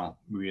that they don't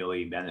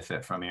really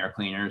benefit from air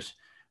cleaners.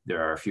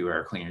 There are a few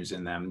air cleaners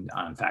in them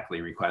on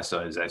faculty request.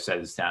 So as I said,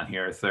 it's down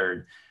here, a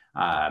third.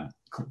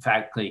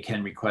 Faculty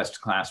can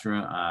request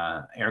classroom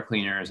air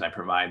cleaners. I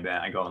provide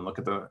that. I go and look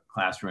at the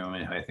classroom,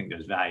 and if I think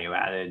there's value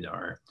added,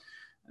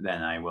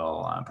 then I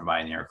will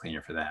provide an air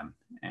cleaner for them.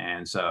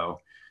 And so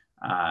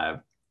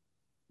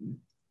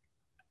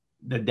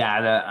the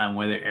data on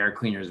whether air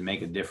cleaners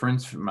make a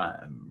difference from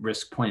a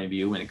risk point of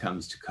view when it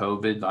comes to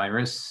COVID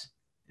virus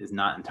is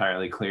not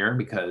entirely clear,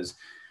 because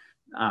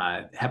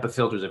HEPA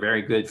filters are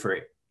very good for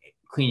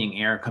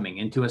cleaning air coming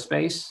into a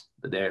space,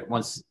 but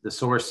once the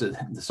source of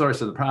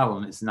the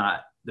problem is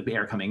not the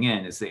air coming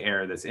in, it's the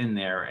air that's in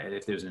there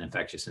if there's an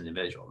infectious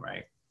individual,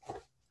 right?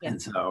 Yeah.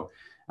 And so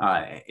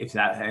if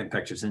that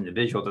infectious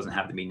individual doesn't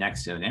have to be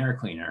next to an air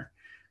cleaner,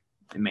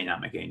 it may not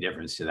make any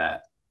difference to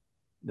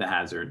the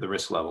hazard, the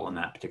risk level in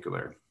that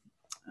particular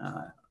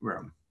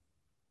room.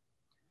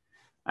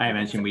 I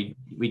mentioned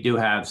we do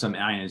have some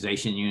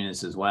ionization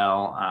units as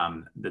well.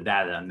 The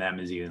data on them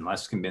is even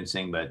less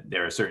convincing, but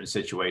there are certain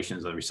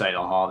situations, the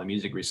recital hall, the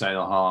music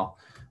recital hall,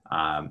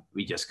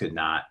 we just could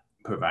not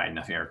provide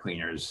enough air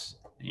cleaners,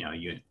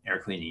 air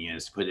cleaning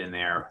units to put in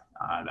there.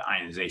 The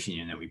ionization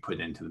unit we put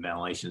into the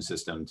ventilation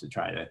system to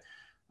try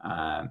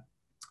to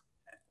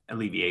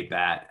alleviate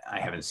that. I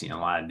haven't seen a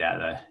lot of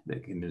data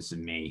that convinces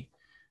me,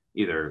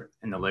 either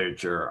in the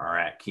literature or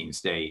at Keene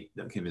State,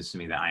 that convinces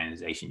me that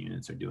ionization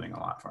units are doing a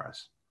lot for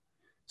us.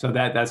 So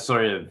that's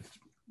sort of,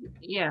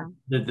 yeah,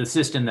 the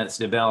system that's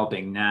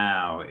developing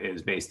now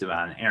is based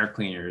on air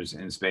cleaners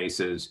in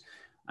spaces.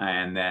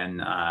 And then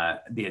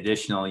the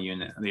additional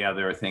unit, the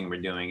other thing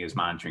we're doing is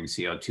monitoring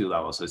CO2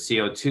 levels. So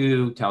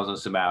CO2 tells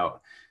us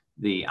about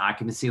the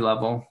occupancy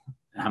level,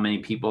 how many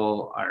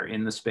people are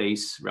in the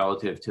space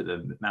relative to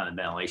the amount of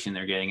ventilation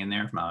they're getting in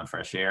there, amount of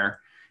fresh air.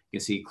 You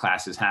can see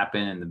classes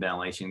happen and the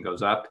ventilation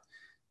goes up.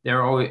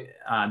 They're always,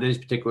 these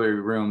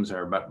particular rooms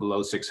are about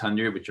below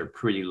 600, which are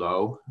pretty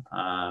low.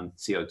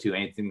 CO2,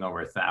 anything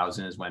over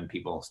 1,000 is when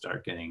people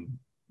start getting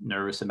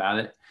nervous about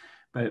it.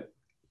 But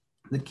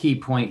the key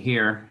point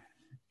here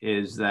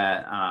is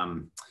that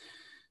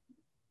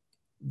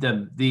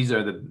these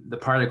are the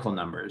particle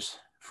numbers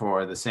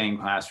for the same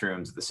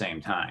classrooms at the same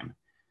time.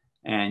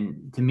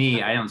 And to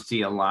me, I don't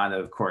see a lot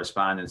of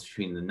correspondence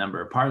between the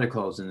number of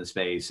particles in the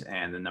space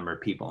and the number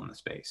of people in the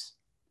space.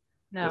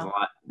 No. There's a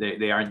lot,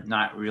 they are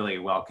not really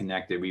well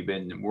connected. We've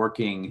been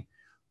working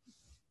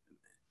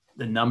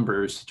the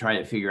numbers to try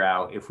to figure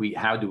out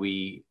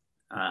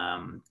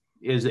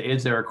is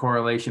there a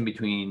correlation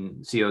between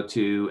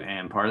CO2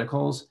 and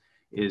particles?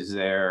 Is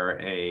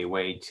there a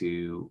way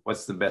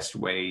what's the best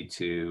way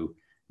to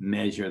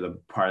measure the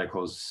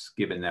particles,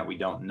 given that we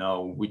don't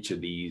know which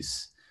of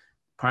these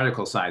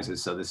particle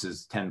sizes? So this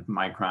is 10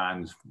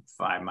 microns,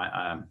 1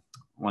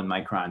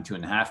 micron,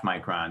 2.5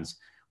 microns.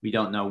 We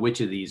don't know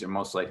which of these are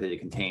most likely to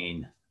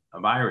contain a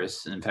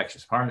virus, an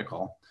infectious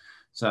particle.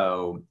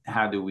 So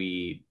how do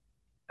we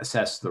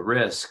assess the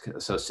risk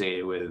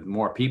associated with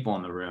more people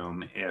in the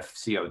room if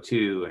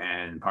CO2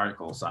 and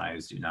particle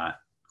size do not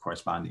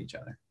correspond to each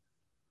other?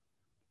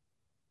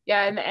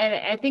 Yeah, and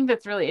I think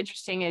that's really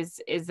interesting is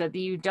that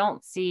you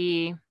don't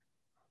see,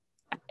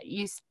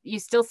 you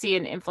still see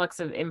an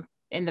influx of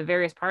in the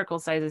various particle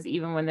sizes,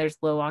 even when there's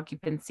low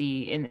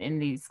occupancy in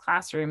these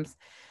classrooms.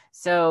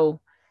 So,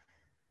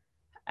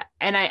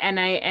 and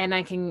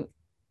I can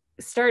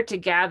start to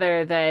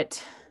gather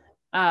that,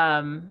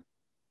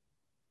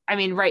 I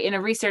mean, right, in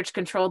a research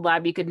controlled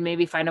lab, you could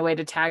maybe find a way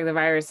to tag the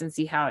virus and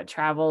see how it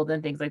traveled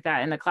and things like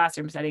that. In a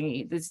classroom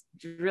setting, this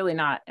is really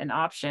not an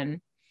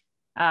option.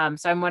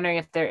 So I'm wondering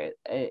if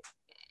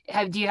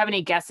do you have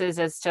any guesses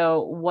as to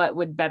what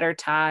would better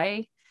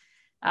tie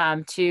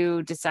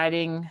to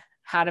deciding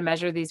how to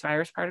measure these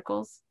virus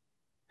particles?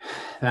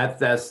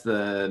 That's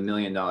the $1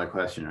 million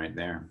question right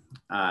there.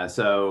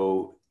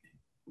 So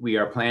we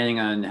are planning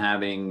on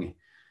having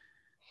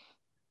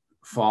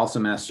fall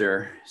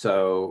semester.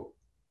 So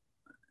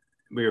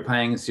we were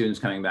planning students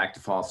coming back to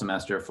fall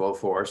semester full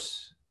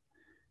force,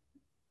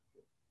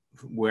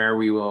 whether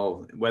we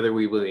will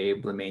be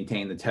able to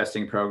maintain the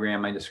testing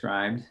program I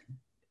described,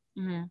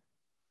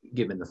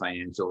 given the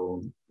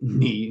financial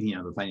need,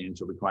 the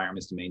financial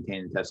requirements to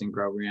maintain the testing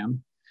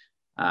program.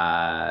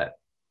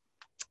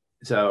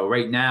 So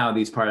right now,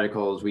 these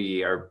particles,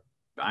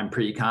 I'm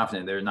pretty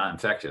confident they're not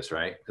infectious,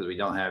 right? Because we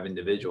don't have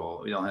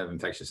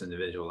infectious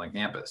individuals on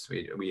campus.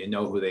 We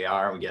know who they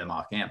are and we get them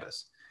off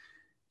campus.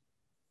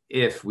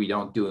 If we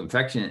don't do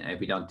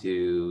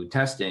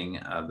testing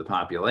of the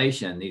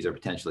population, these are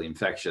potentially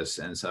infectious.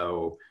 And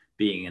so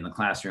being in the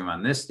classroom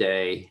on this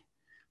day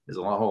is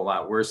a whole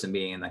lot worse than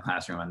being in the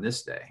classroom on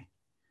this day.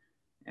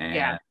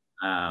 And,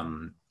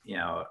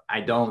 I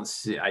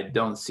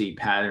don't see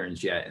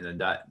patterns yet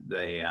in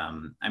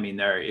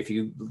if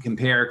you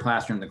compare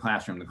classroom to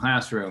classroom to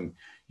classroom,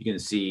 you can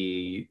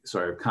see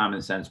sort of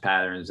common sense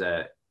patterns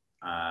that,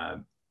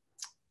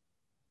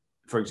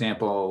 for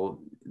example,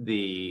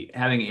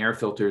 having air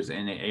filters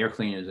and air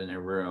cleaners in a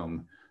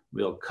room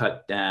will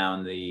cut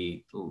down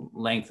the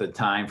length of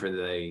time for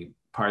the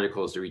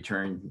particles to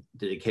return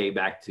to decay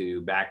back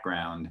to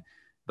background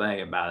by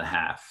about a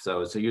half.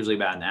 So it's usually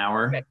about an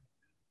hour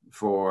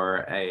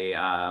for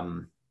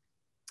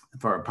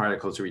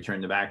particles to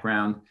return to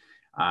background.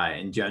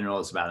 In general,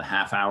 it's about a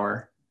half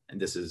hour.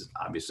 And this is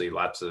obviously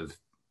lots of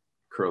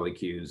curly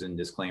cues and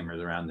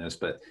disclaimers around this,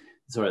 but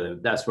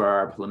that's where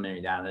our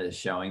preliminary data is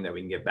showing that we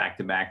can get back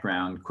to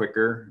background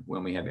quicker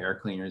when we have air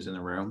cleaners in the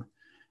room,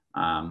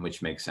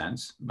 which makes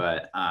sense.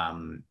 But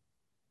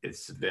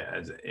it's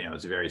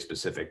very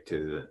specific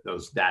to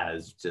those data.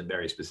 It's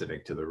very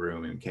specific to the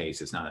room in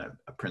case it's not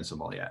a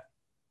principle yet.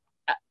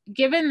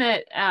 Given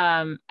that,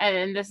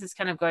 and this is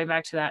kind of going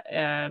back to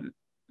that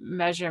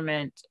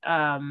measurement,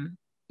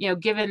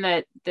 given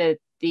that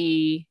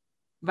the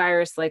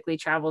virus likely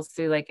travels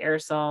through like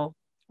aerosol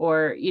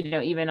or,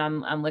 even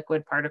on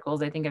liquid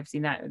particles, I think I've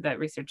seen that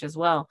research as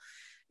well.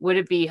 Would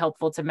it be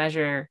helpful to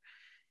measure,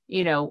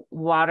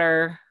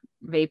 water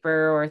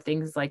vapor or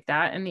things like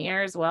that in the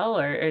air as well?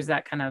 Or is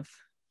that kind of...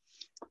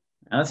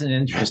 That's an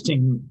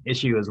interesting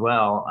issue as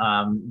well.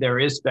 There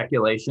is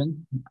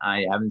speculation.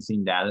 I haven't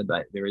seen data,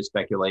 but there is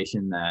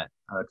speculation that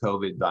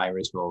COVID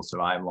virus will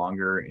survive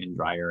longer in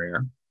drier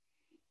air.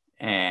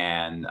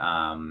 And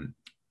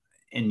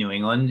in New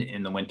England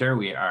in the winter,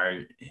 our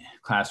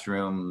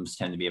classrooms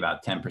tend to be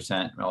about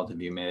 10% relative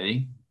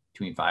humidity,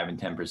 between 5 and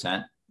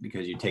 10%,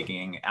 because you're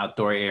taking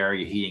outdoor air,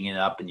 you're heating it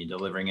up and you're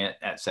delivering it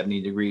at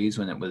 70 degrees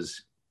when it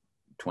was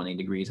 20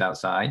 degrees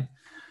outside.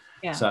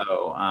 Yeah.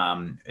 So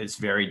it's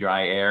very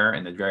dry air,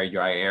 and the very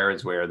dry air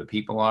is where the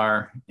people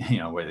are,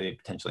 where the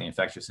potentially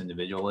infectious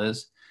individual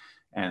is.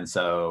 And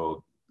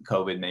so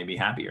COVID may be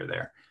happier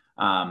there.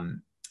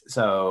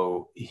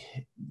 So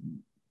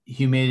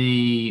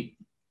humidity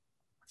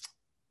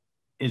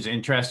is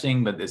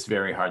interesting, but it's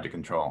very hard to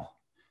control.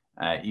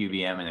 At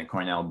UVM and at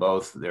Cornell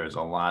both, there's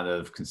a lot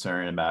of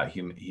concern about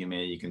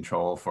humidity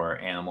control for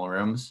animal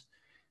rooms.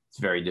 It's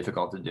very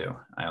difficult to do.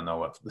 I don't know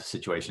what the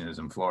situation is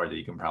in Florida.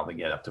 You can probably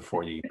get up to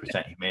 40%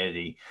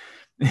 humidity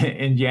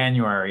in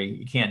January.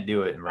 You can't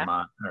do it in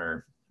Vermont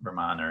or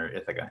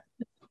Ithaca.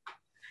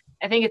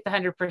 I think it's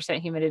 100%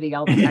 humidity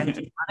all the time,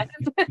 to be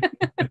honest.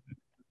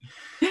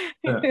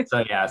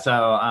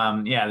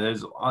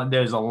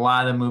 There's a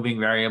lot of moving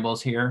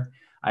variables here.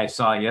 I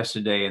saw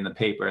yesterday in the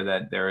paper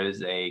that there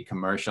is a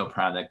commercial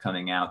product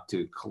coming out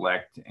to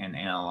collect and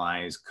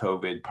analyze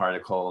COVID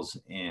particles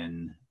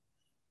in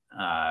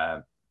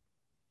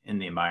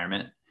the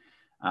environment.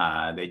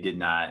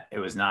 It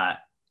was not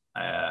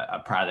a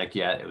product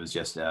yet. It was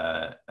just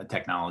a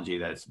technology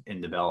that's in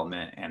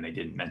development, and they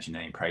didn't mention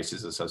any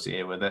prices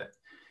associated with it.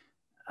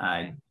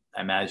 I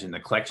imagine the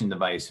collection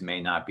device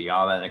may not be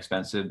all that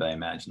expensive, but I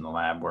imagine the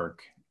lab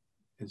work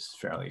is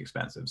fairly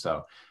expensive.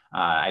 So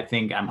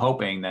I'm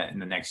hoping that in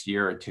the next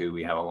year or two,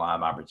 we have a lot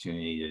of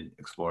opportunity to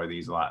explore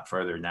these a lot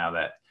further now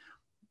that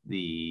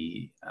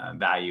the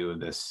value of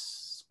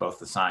this, both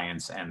the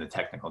science and the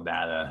technical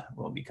data,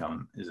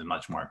 is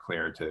much more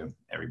clear to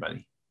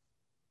everybody.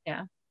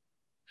 Yeah.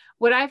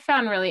 What I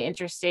found really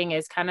interesting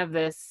is kind of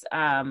this,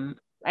 and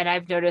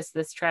I've noticed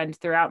this trend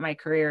throughout my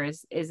career,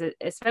 is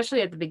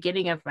especially at the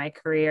beginning of my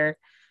career,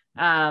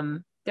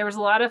 there was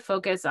a lot of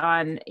focus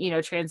on,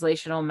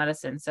 translational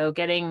medicine. So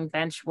getting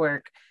bench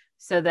work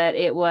so that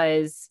it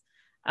was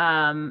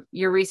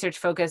your research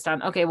focused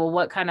on, okay, well,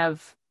 what kind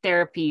of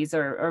therapies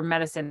or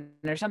medicine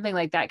or something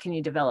like that can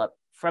you develop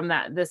from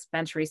this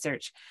bench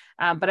research?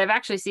 But I've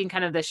actually seen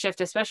kind of the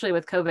shift, especially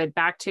with COVID,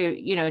 back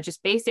to,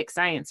 just basic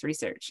science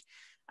research,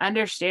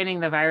 understanding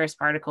the virus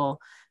particle,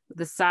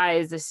 the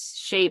size, the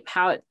shape,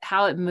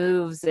 how it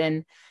moves,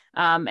 and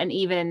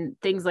even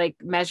things like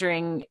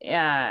measuring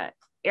air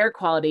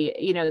quality.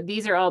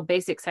 These are all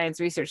basic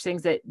science research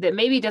things that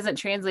maybe doesn't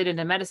translate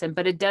into medicine,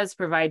 but it does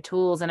provide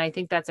tools. And I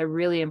think that's a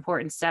really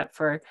important step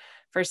for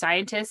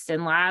scientists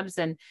and labs,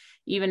 and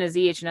even as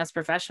EH&S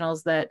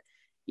professionals, that,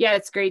 yeah,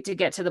 it's great to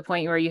get to the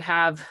point where you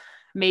have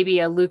maybe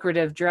a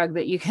lucrative drug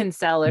that you can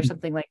sell or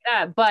something like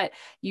that. But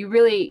you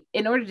really,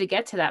 in order to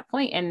get to that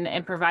point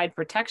and provide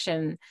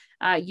protection,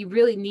 you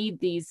really need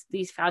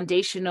these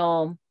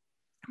foundational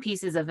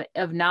pieces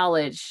of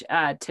knowledge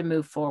to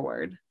move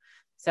forward.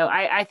 So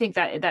I think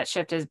that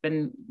shift has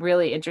been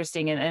really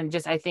interesting. And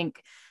just, I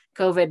think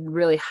COVID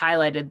really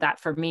highlighted that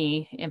for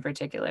me in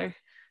particular.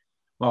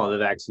 Well, the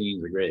vaccine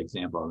is a great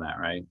example of that,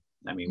 right?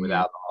 I mean, Mm-hmm.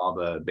 without all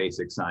the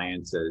basic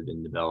science that has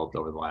been developed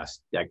over the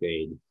last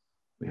decade,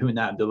 we would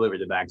not deliver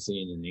the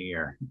vaccine in a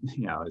year.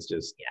 It's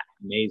just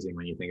amazing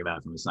when you think about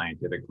it from a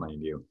scientific point of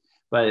view.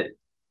 But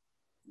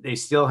they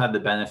still have the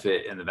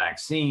benefit in the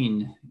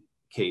vaccine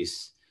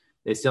case.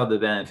 They still have the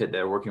benefit that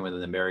they're working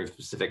within a very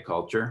specific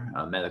culture,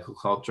 medical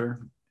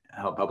culture,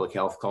 public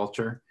health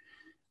culture.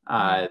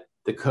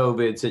 The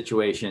COVID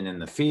situation in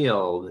the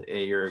field,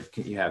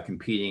 you have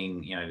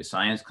competing, you have a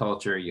science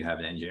culture, you have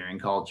an engineering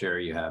culture,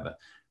 you have a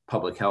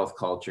public health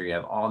culture, you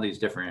have all these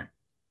different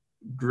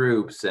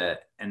groups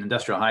that an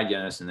industrial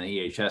hygienist in the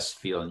EHS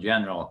field in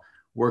general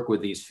work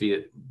with these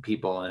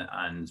people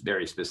on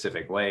very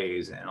specific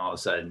ways. And all of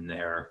a sudden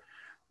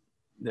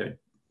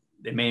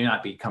they may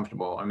not be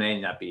comfortable or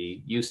may not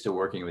be used to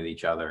working with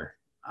each other.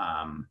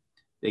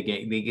 They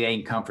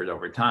gain comfort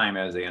over time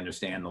as they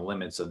understand the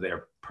limits of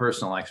their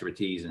personal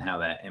expertise and how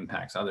that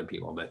impacts other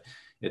people. But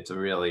it's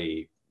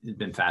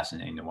been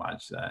fascinating to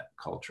watch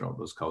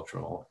those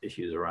cultural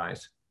issues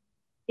arise.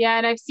 Yeah,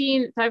 and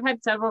I've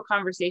had several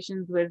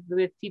conversations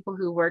with people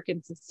who work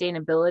in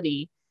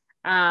sustainability.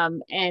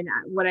 And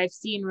what I've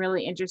seen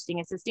really interesting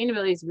is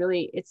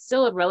sustainability it's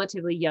still a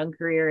relatively young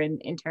career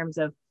in terms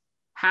of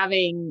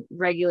having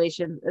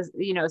regulations,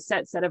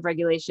 set of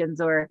regulations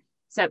or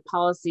set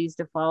policies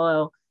to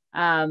follow.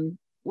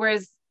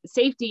 Whereas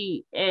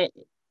safety,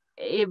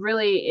 it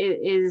really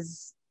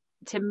is,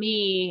 to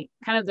me,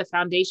 kind of the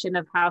foundation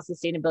of how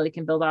sustainability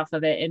can build off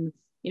of it. And,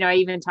 I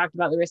even talked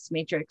about the risk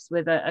matrix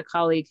with a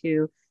colleague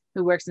who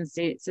works in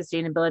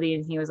sustainability.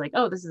 And he was like,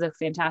 oh, this is a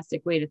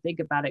fantastic way to think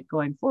about it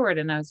going forward.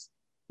 And I was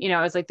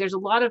like, there's a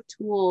lot of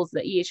tools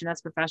that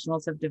EH&S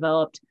professionals have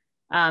developed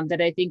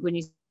that I think when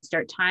you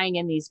start tying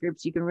in these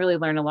groups, you can really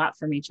learn a lot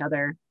from each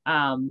other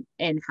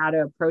and how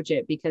to approach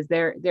it, because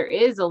there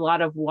is a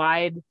lot of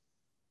wide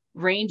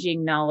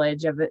ranging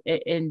knowledge of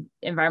in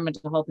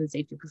environmental health and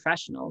safety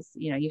professionals.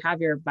 You have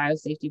your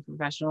biosafety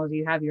professionals,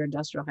 you have your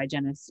industrial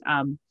hygienists,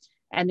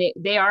 and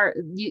they are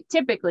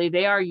typically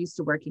used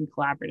to working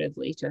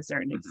collaboratively to a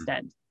certain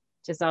extent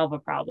to solve a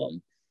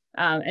problem.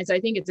 And so I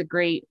think it's a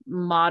great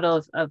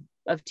model of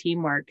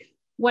teamwork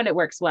when it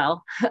works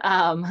well,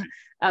 of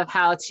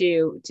how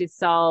to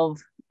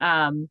solve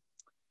a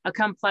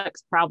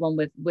complex problem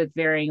with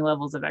varying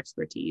levels of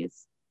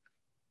expertise.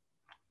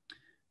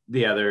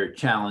 The other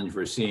challenge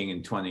we're seeing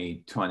in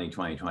 2020,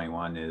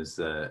 2021 is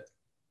the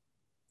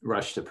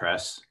rush to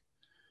press.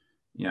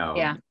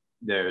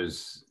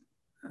 There's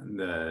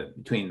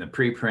between the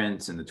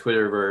preprints and the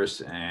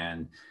Twitterverse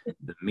and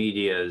the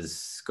media's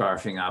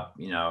scarfing up,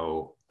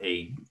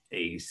 a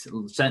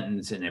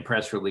sentence in a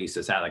press release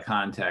that's out of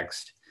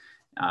context.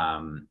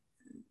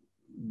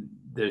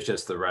 There's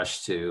just the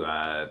rush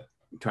to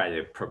try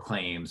to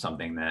proclaim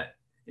something that,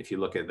 if you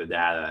look at the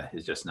data,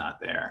 is just not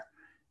there.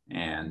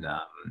 And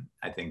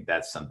I think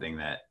that's something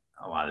that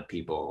a lot of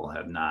people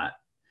have not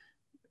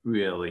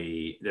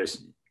really,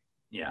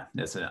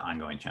 that's an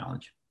ongoing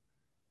challenge.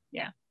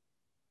 Yeah.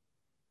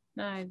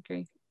 No, I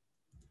agree.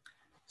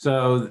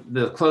 So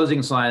the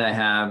closing slide I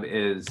have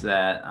is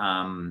that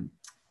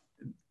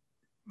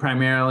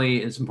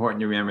primarily it's important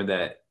to remember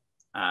that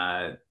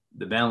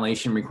the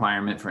ventilation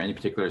requirement for any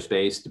particular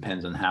space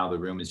depends on how the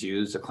room is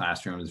used. A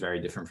classroom is very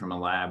different from a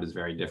lab, is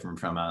very different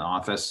from an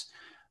office.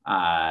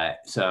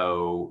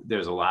 So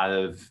there's a lot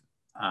of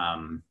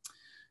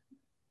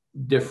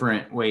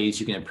different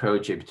ways you can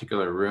approach a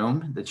particular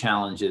room. The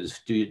challenge is,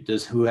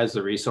 who has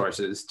the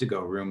resources to go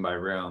room by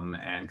room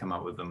and come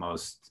up with the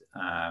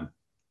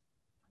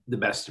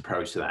best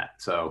approach to that.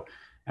 So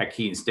at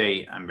Keene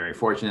State, I'm very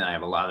fortunate. I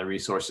have a lot of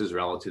resources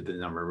relative to the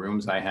number of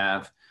rooms I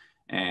have,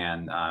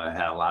 and I've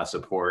had a lot of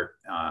support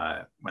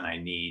when I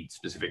need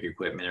specific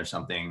equipment or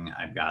something.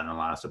 I've gotten a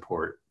lot of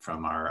support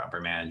from our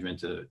upper management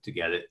to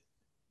get it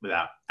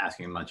without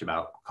asking much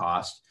about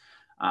cost.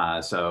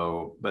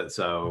 So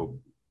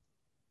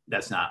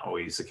that's not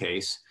always the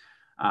case.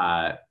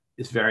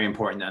 It's very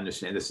important to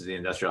understand, this is the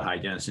industrial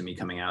hygienist in me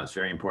coming out, it's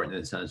very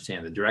important to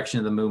understand the direction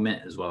of the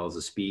movement as well as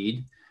the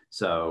speed.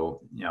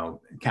 So,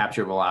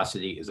 capture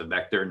velocity is a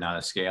vector, not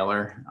a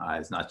scalar.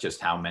 It's not just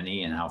how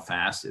many and how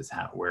fast, it's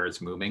where it's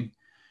moving.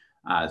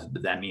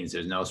 But that means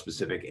there's no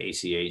specific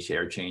ACH,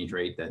 air change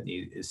rate, that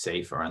is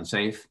safe or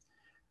unsafe.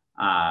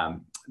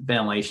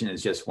 Ventilation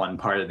is just one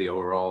part of the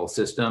overall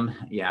system.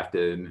 You have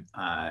to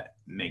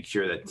make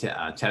sure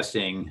that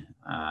testing,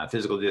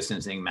 physical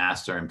distancing,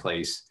 masks are in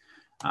place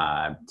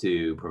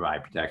to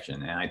provide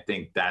protection. And I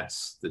think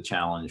that's the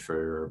challenge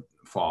for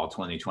fall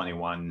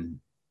 2021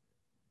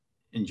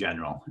 in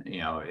general.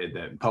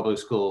 The public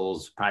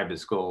schools, private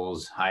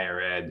schools,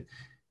 higher ed,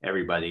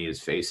 everybody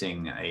is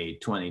facing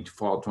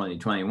fall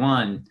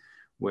 2021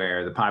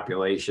 where the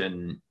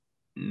population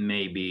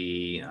may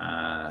be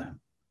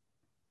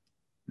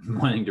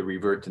wanting to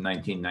revert to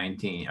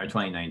 1919 or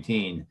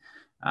 2019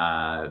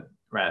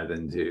 rather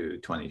than to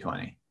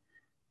 2020.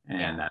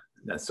 And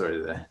that's sort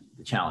of the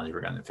challenge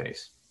we're going to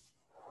face.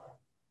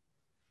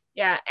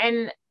 Yeah,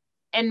 and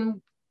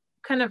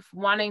kind of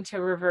wanting to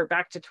revert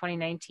back to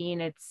 2019,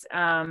 it's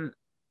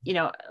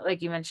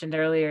like you mentioned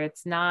earlier,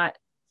 it's not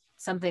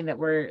something that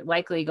we're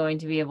likely going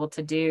to be able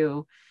to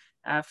do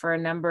for a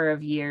number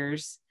of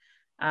years,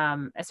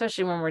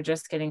 especially when we're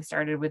just getting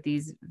started with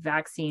these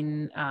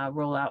vaccine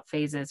rollout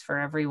phases for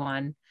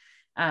everyone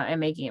and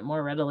making it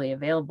more readily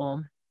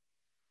available.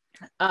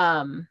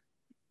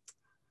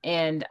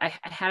 And I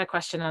had a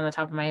question on the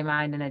top of my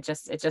mind, and it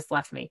just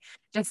left me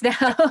just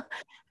now.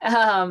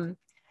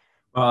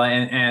 Well,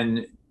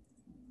 and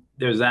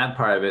there's that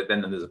part of it.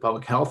 Then there's a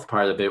public health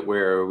part of it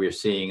where we're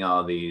seeing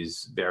all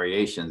these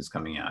variations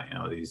coming out,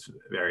 these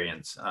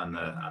variants on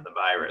the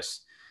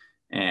virus.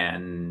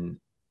 And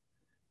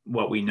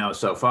what we know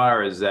so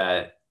far is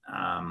that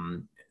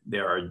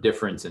there are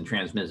differences in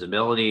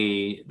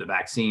transmissibility. The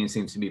vaccine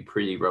seems to be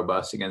pretty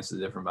robust against the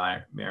different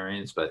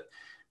variants, but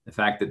the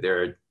fact that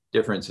there are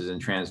differences in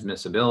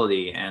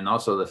transmissibility, and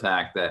also the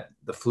fact that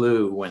the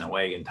flu went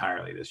away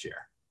entirely this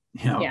year.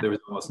 There was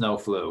almost no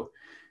flu,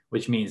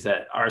 which means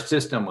that our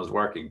system was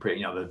working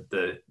pretty,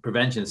 the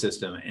prevention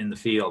system in the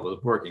field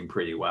was working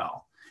pretty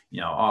well.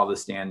 All the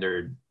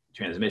standard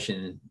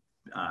transmission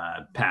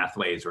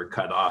pathways were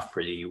cut off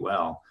pretty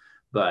well,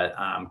 but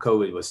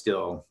COVID was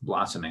still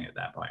blossoming at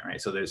that point, right?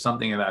 So there's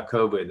something about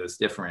COVID that's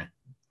different.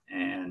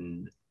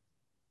 And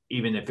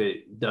even if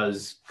it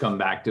does come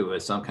back to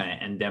some kind of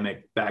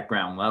endemic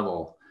background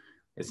level,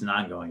 it's an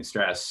ongoing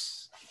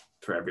stress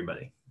for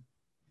everybody.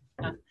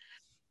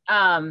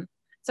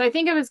 So I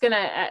think I was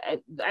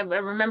I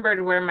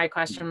remembered where my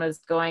question was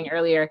going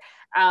earlier.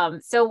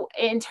 So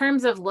in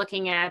terms of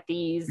looking at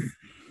these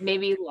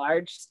maybe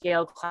large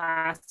scale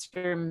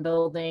classroom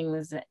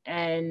buildings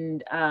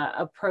and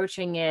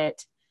approaching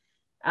it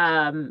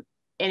in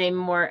a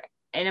more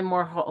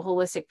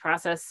holistic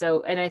process.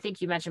 So, and I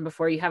think you mentioned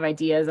before, you have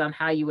ideas on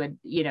how you would,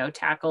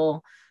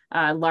 tackle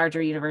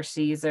larger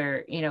universities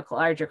or,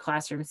 larger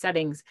classroom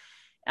settings.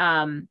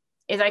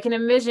 Is I can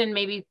envision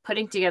maybe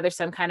putting together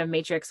some kind of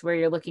matrix where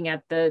you're looking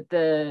at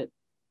the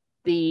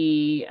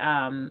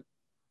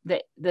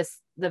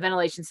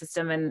ventilation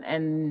system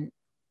and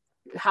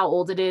how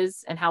old it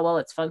is and how well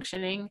it's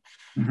functioning,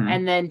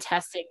 and then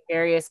testing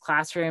various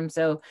classrooms.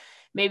 So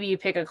maybe you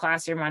pick a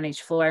classroom on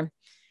each floor.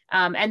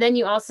 And then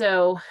you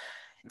also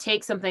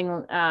take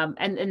something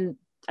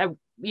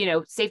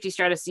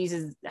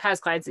SafetyStratus has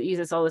clients that use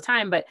this all the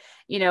time, but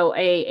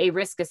a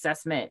risk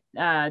assessment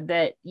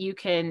that you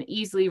can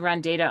easily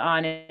run data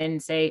on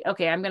and say,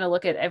 okay, I'm going to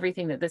look at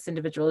everything that this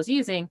individual is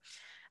using,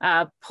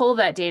 pull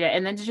that data,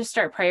 and then to just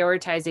start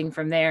prioritizing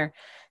from there,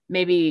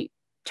 maybe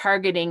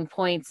targeting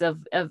points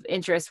of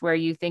interest where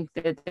you think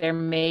that there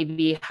may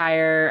be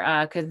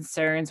higher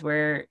concerns,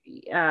 where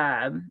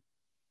you'll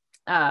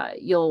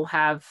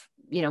have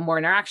more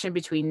interaction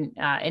between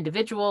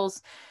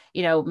individuals.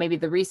 Maybe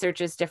the research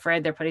is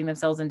different, they're putting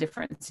themselves in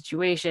different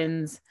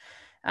situations,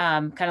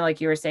 kind of like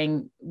you were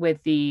saying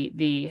with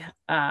the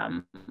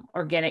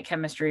organic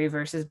chemistry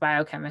versus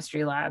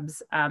biochemistry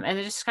labs, and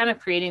they're just kind of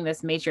creating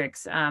this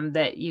matrix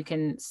that you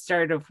can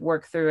sort of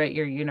work through at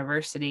your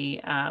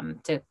university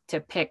to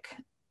pick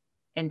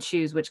and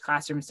choose which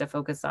classrooms to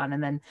focus on,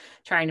 and then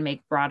trying to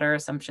make broader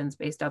assumptions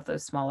based off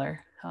those smaller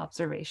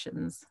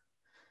observations.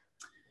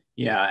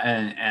 Yeah,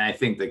 and I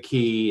think the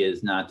key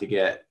is not to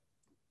get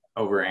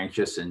over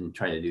anxious and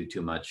try to do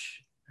too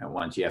much at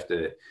once. You have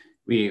to,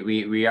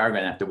 we are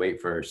going to have to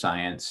wait for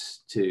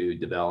science to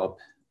develop.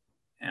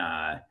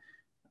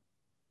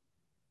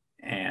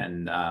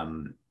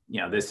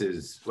 This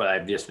is what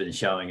I've just been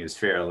showing is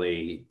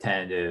fairly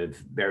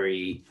tentative,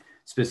 very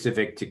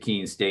specific to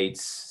Keene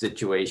State's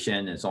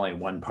situation. It's only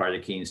one part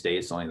of Keene State.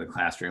 It's only the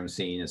classroom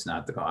scene. It's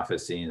not the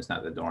office scene. It's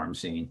not the dorm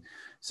scene.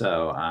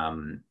 So,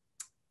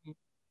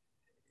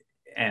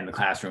 and the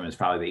classroom is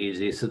probably the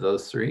easiest of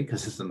those three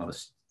because it's the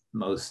most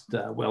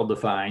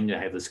well-defined.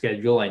 I have the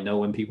schedule. I know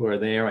when people are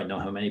there. I know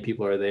how many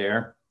people are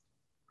there.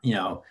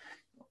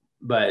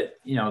 But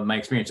my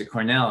experience at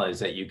Cornell is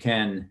that you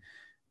can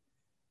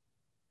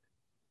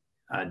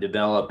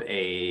develop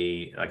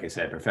like I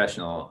said,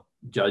 professional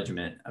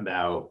judgment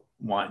about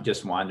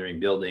just wandering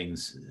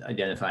buildings,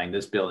 identifying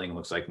this building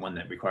looks like one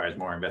that requires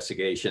more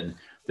investigation.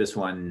 This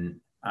one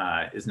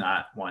is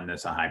not one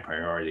that's a high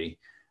priority.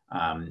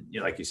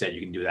 Like you said,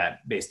 you can do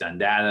that based on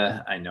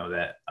data. I know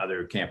that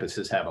other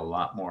campuses have a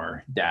lot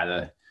more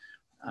data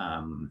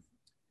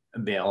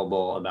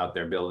available about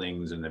their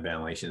buildings and their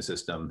ventilation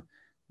system,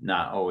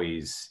 not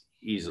always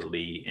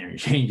easily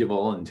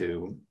interchangeable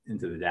into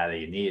the data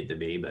you need it to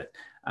be. But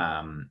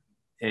so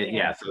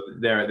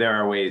there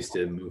are ways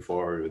to move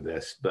forward with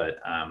this, but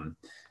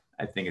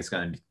I think it's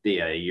going to be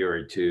a year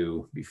or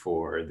two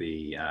before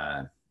the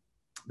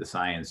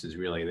science is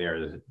really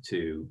there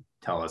to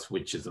tell us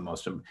which is the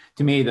most.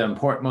 To me,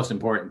 the most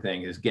important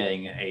thing is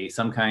getting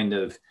some kind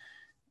of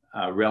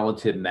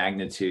relative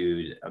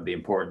magnitude of the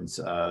importance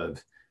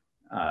of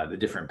the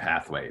different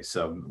pathways.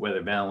 So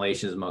whether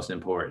ventilation is most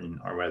important,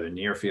 or whether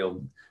near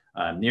field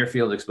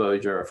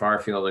exposure, or far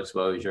field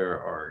exposure,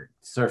 or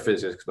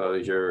surface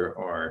exposure,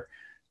 or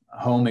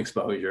home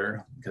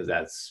exposure, because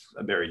that's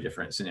a very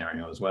different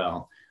scenario as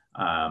well.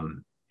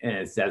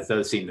 And that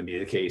does seem to be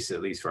the case,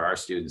 at least for our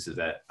students, is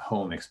that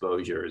home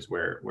exposure is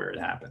where it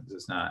happens.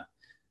 It's not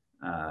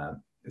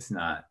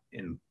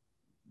in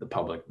the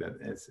public. That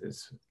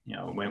it's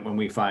when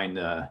we find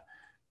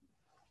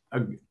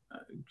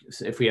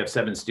if we have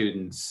 7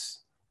 students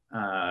who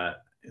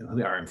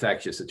are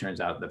infectious, it turns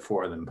out that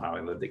 4 of them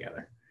probably live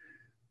together.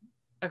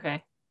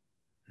 Okay.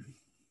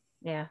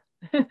 Yeah.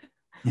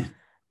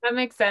 That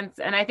makes sense.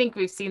 And I think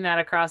we've seen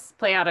that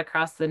play out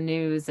across the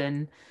news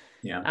and,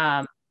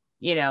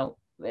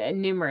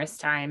 numerous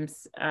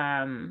times,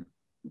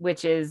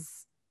 which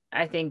is,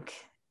 I think,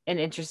 an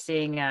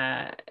interesting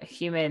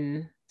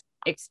human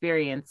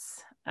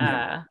experience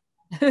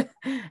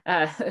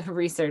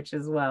research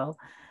as well.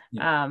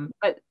 Yeah.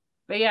 But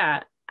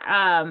yeah,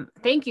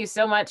 thank you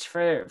so much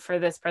for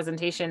this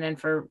presentation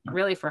and for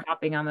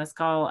hopping on this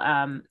call.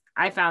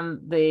 I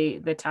found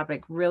the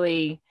topic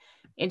really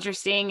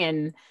interesting,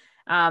 and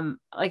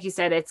like you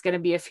said, it's going to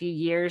be a few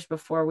years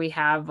before we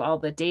have all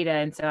the data,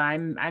 and so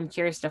I'm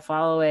curious to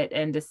follow it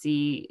and to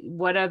see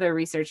what other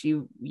research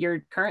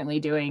you're currently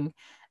doing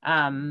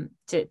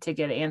to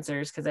get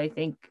answers, because I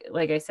think,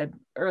 like I said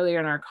earlier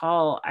in our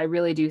call, I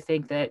really do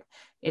think that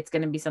it's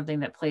going to be something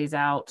that plays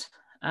out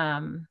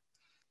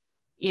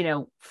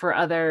for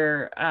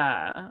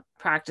other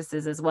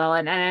practices as well.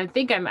 And I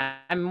think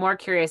I'm more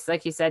curious,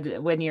 like you said,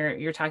 when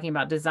you're talking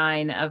about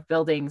design of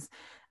buildings,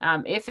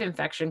 if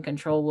infection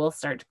control will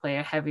start to play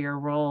a heavier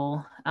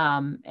role,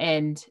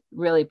 and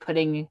really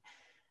putting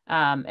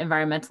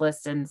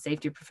environmentalists and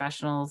safety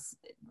professionals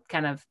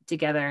kind of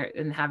together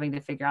and having to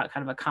figure out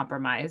kind of a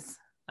compromise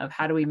of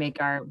how do we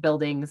make our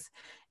buildings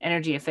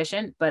energy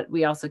efficient, but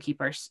we also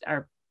keep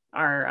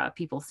our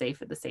people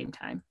safe at the same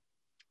time.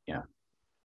 Yeah.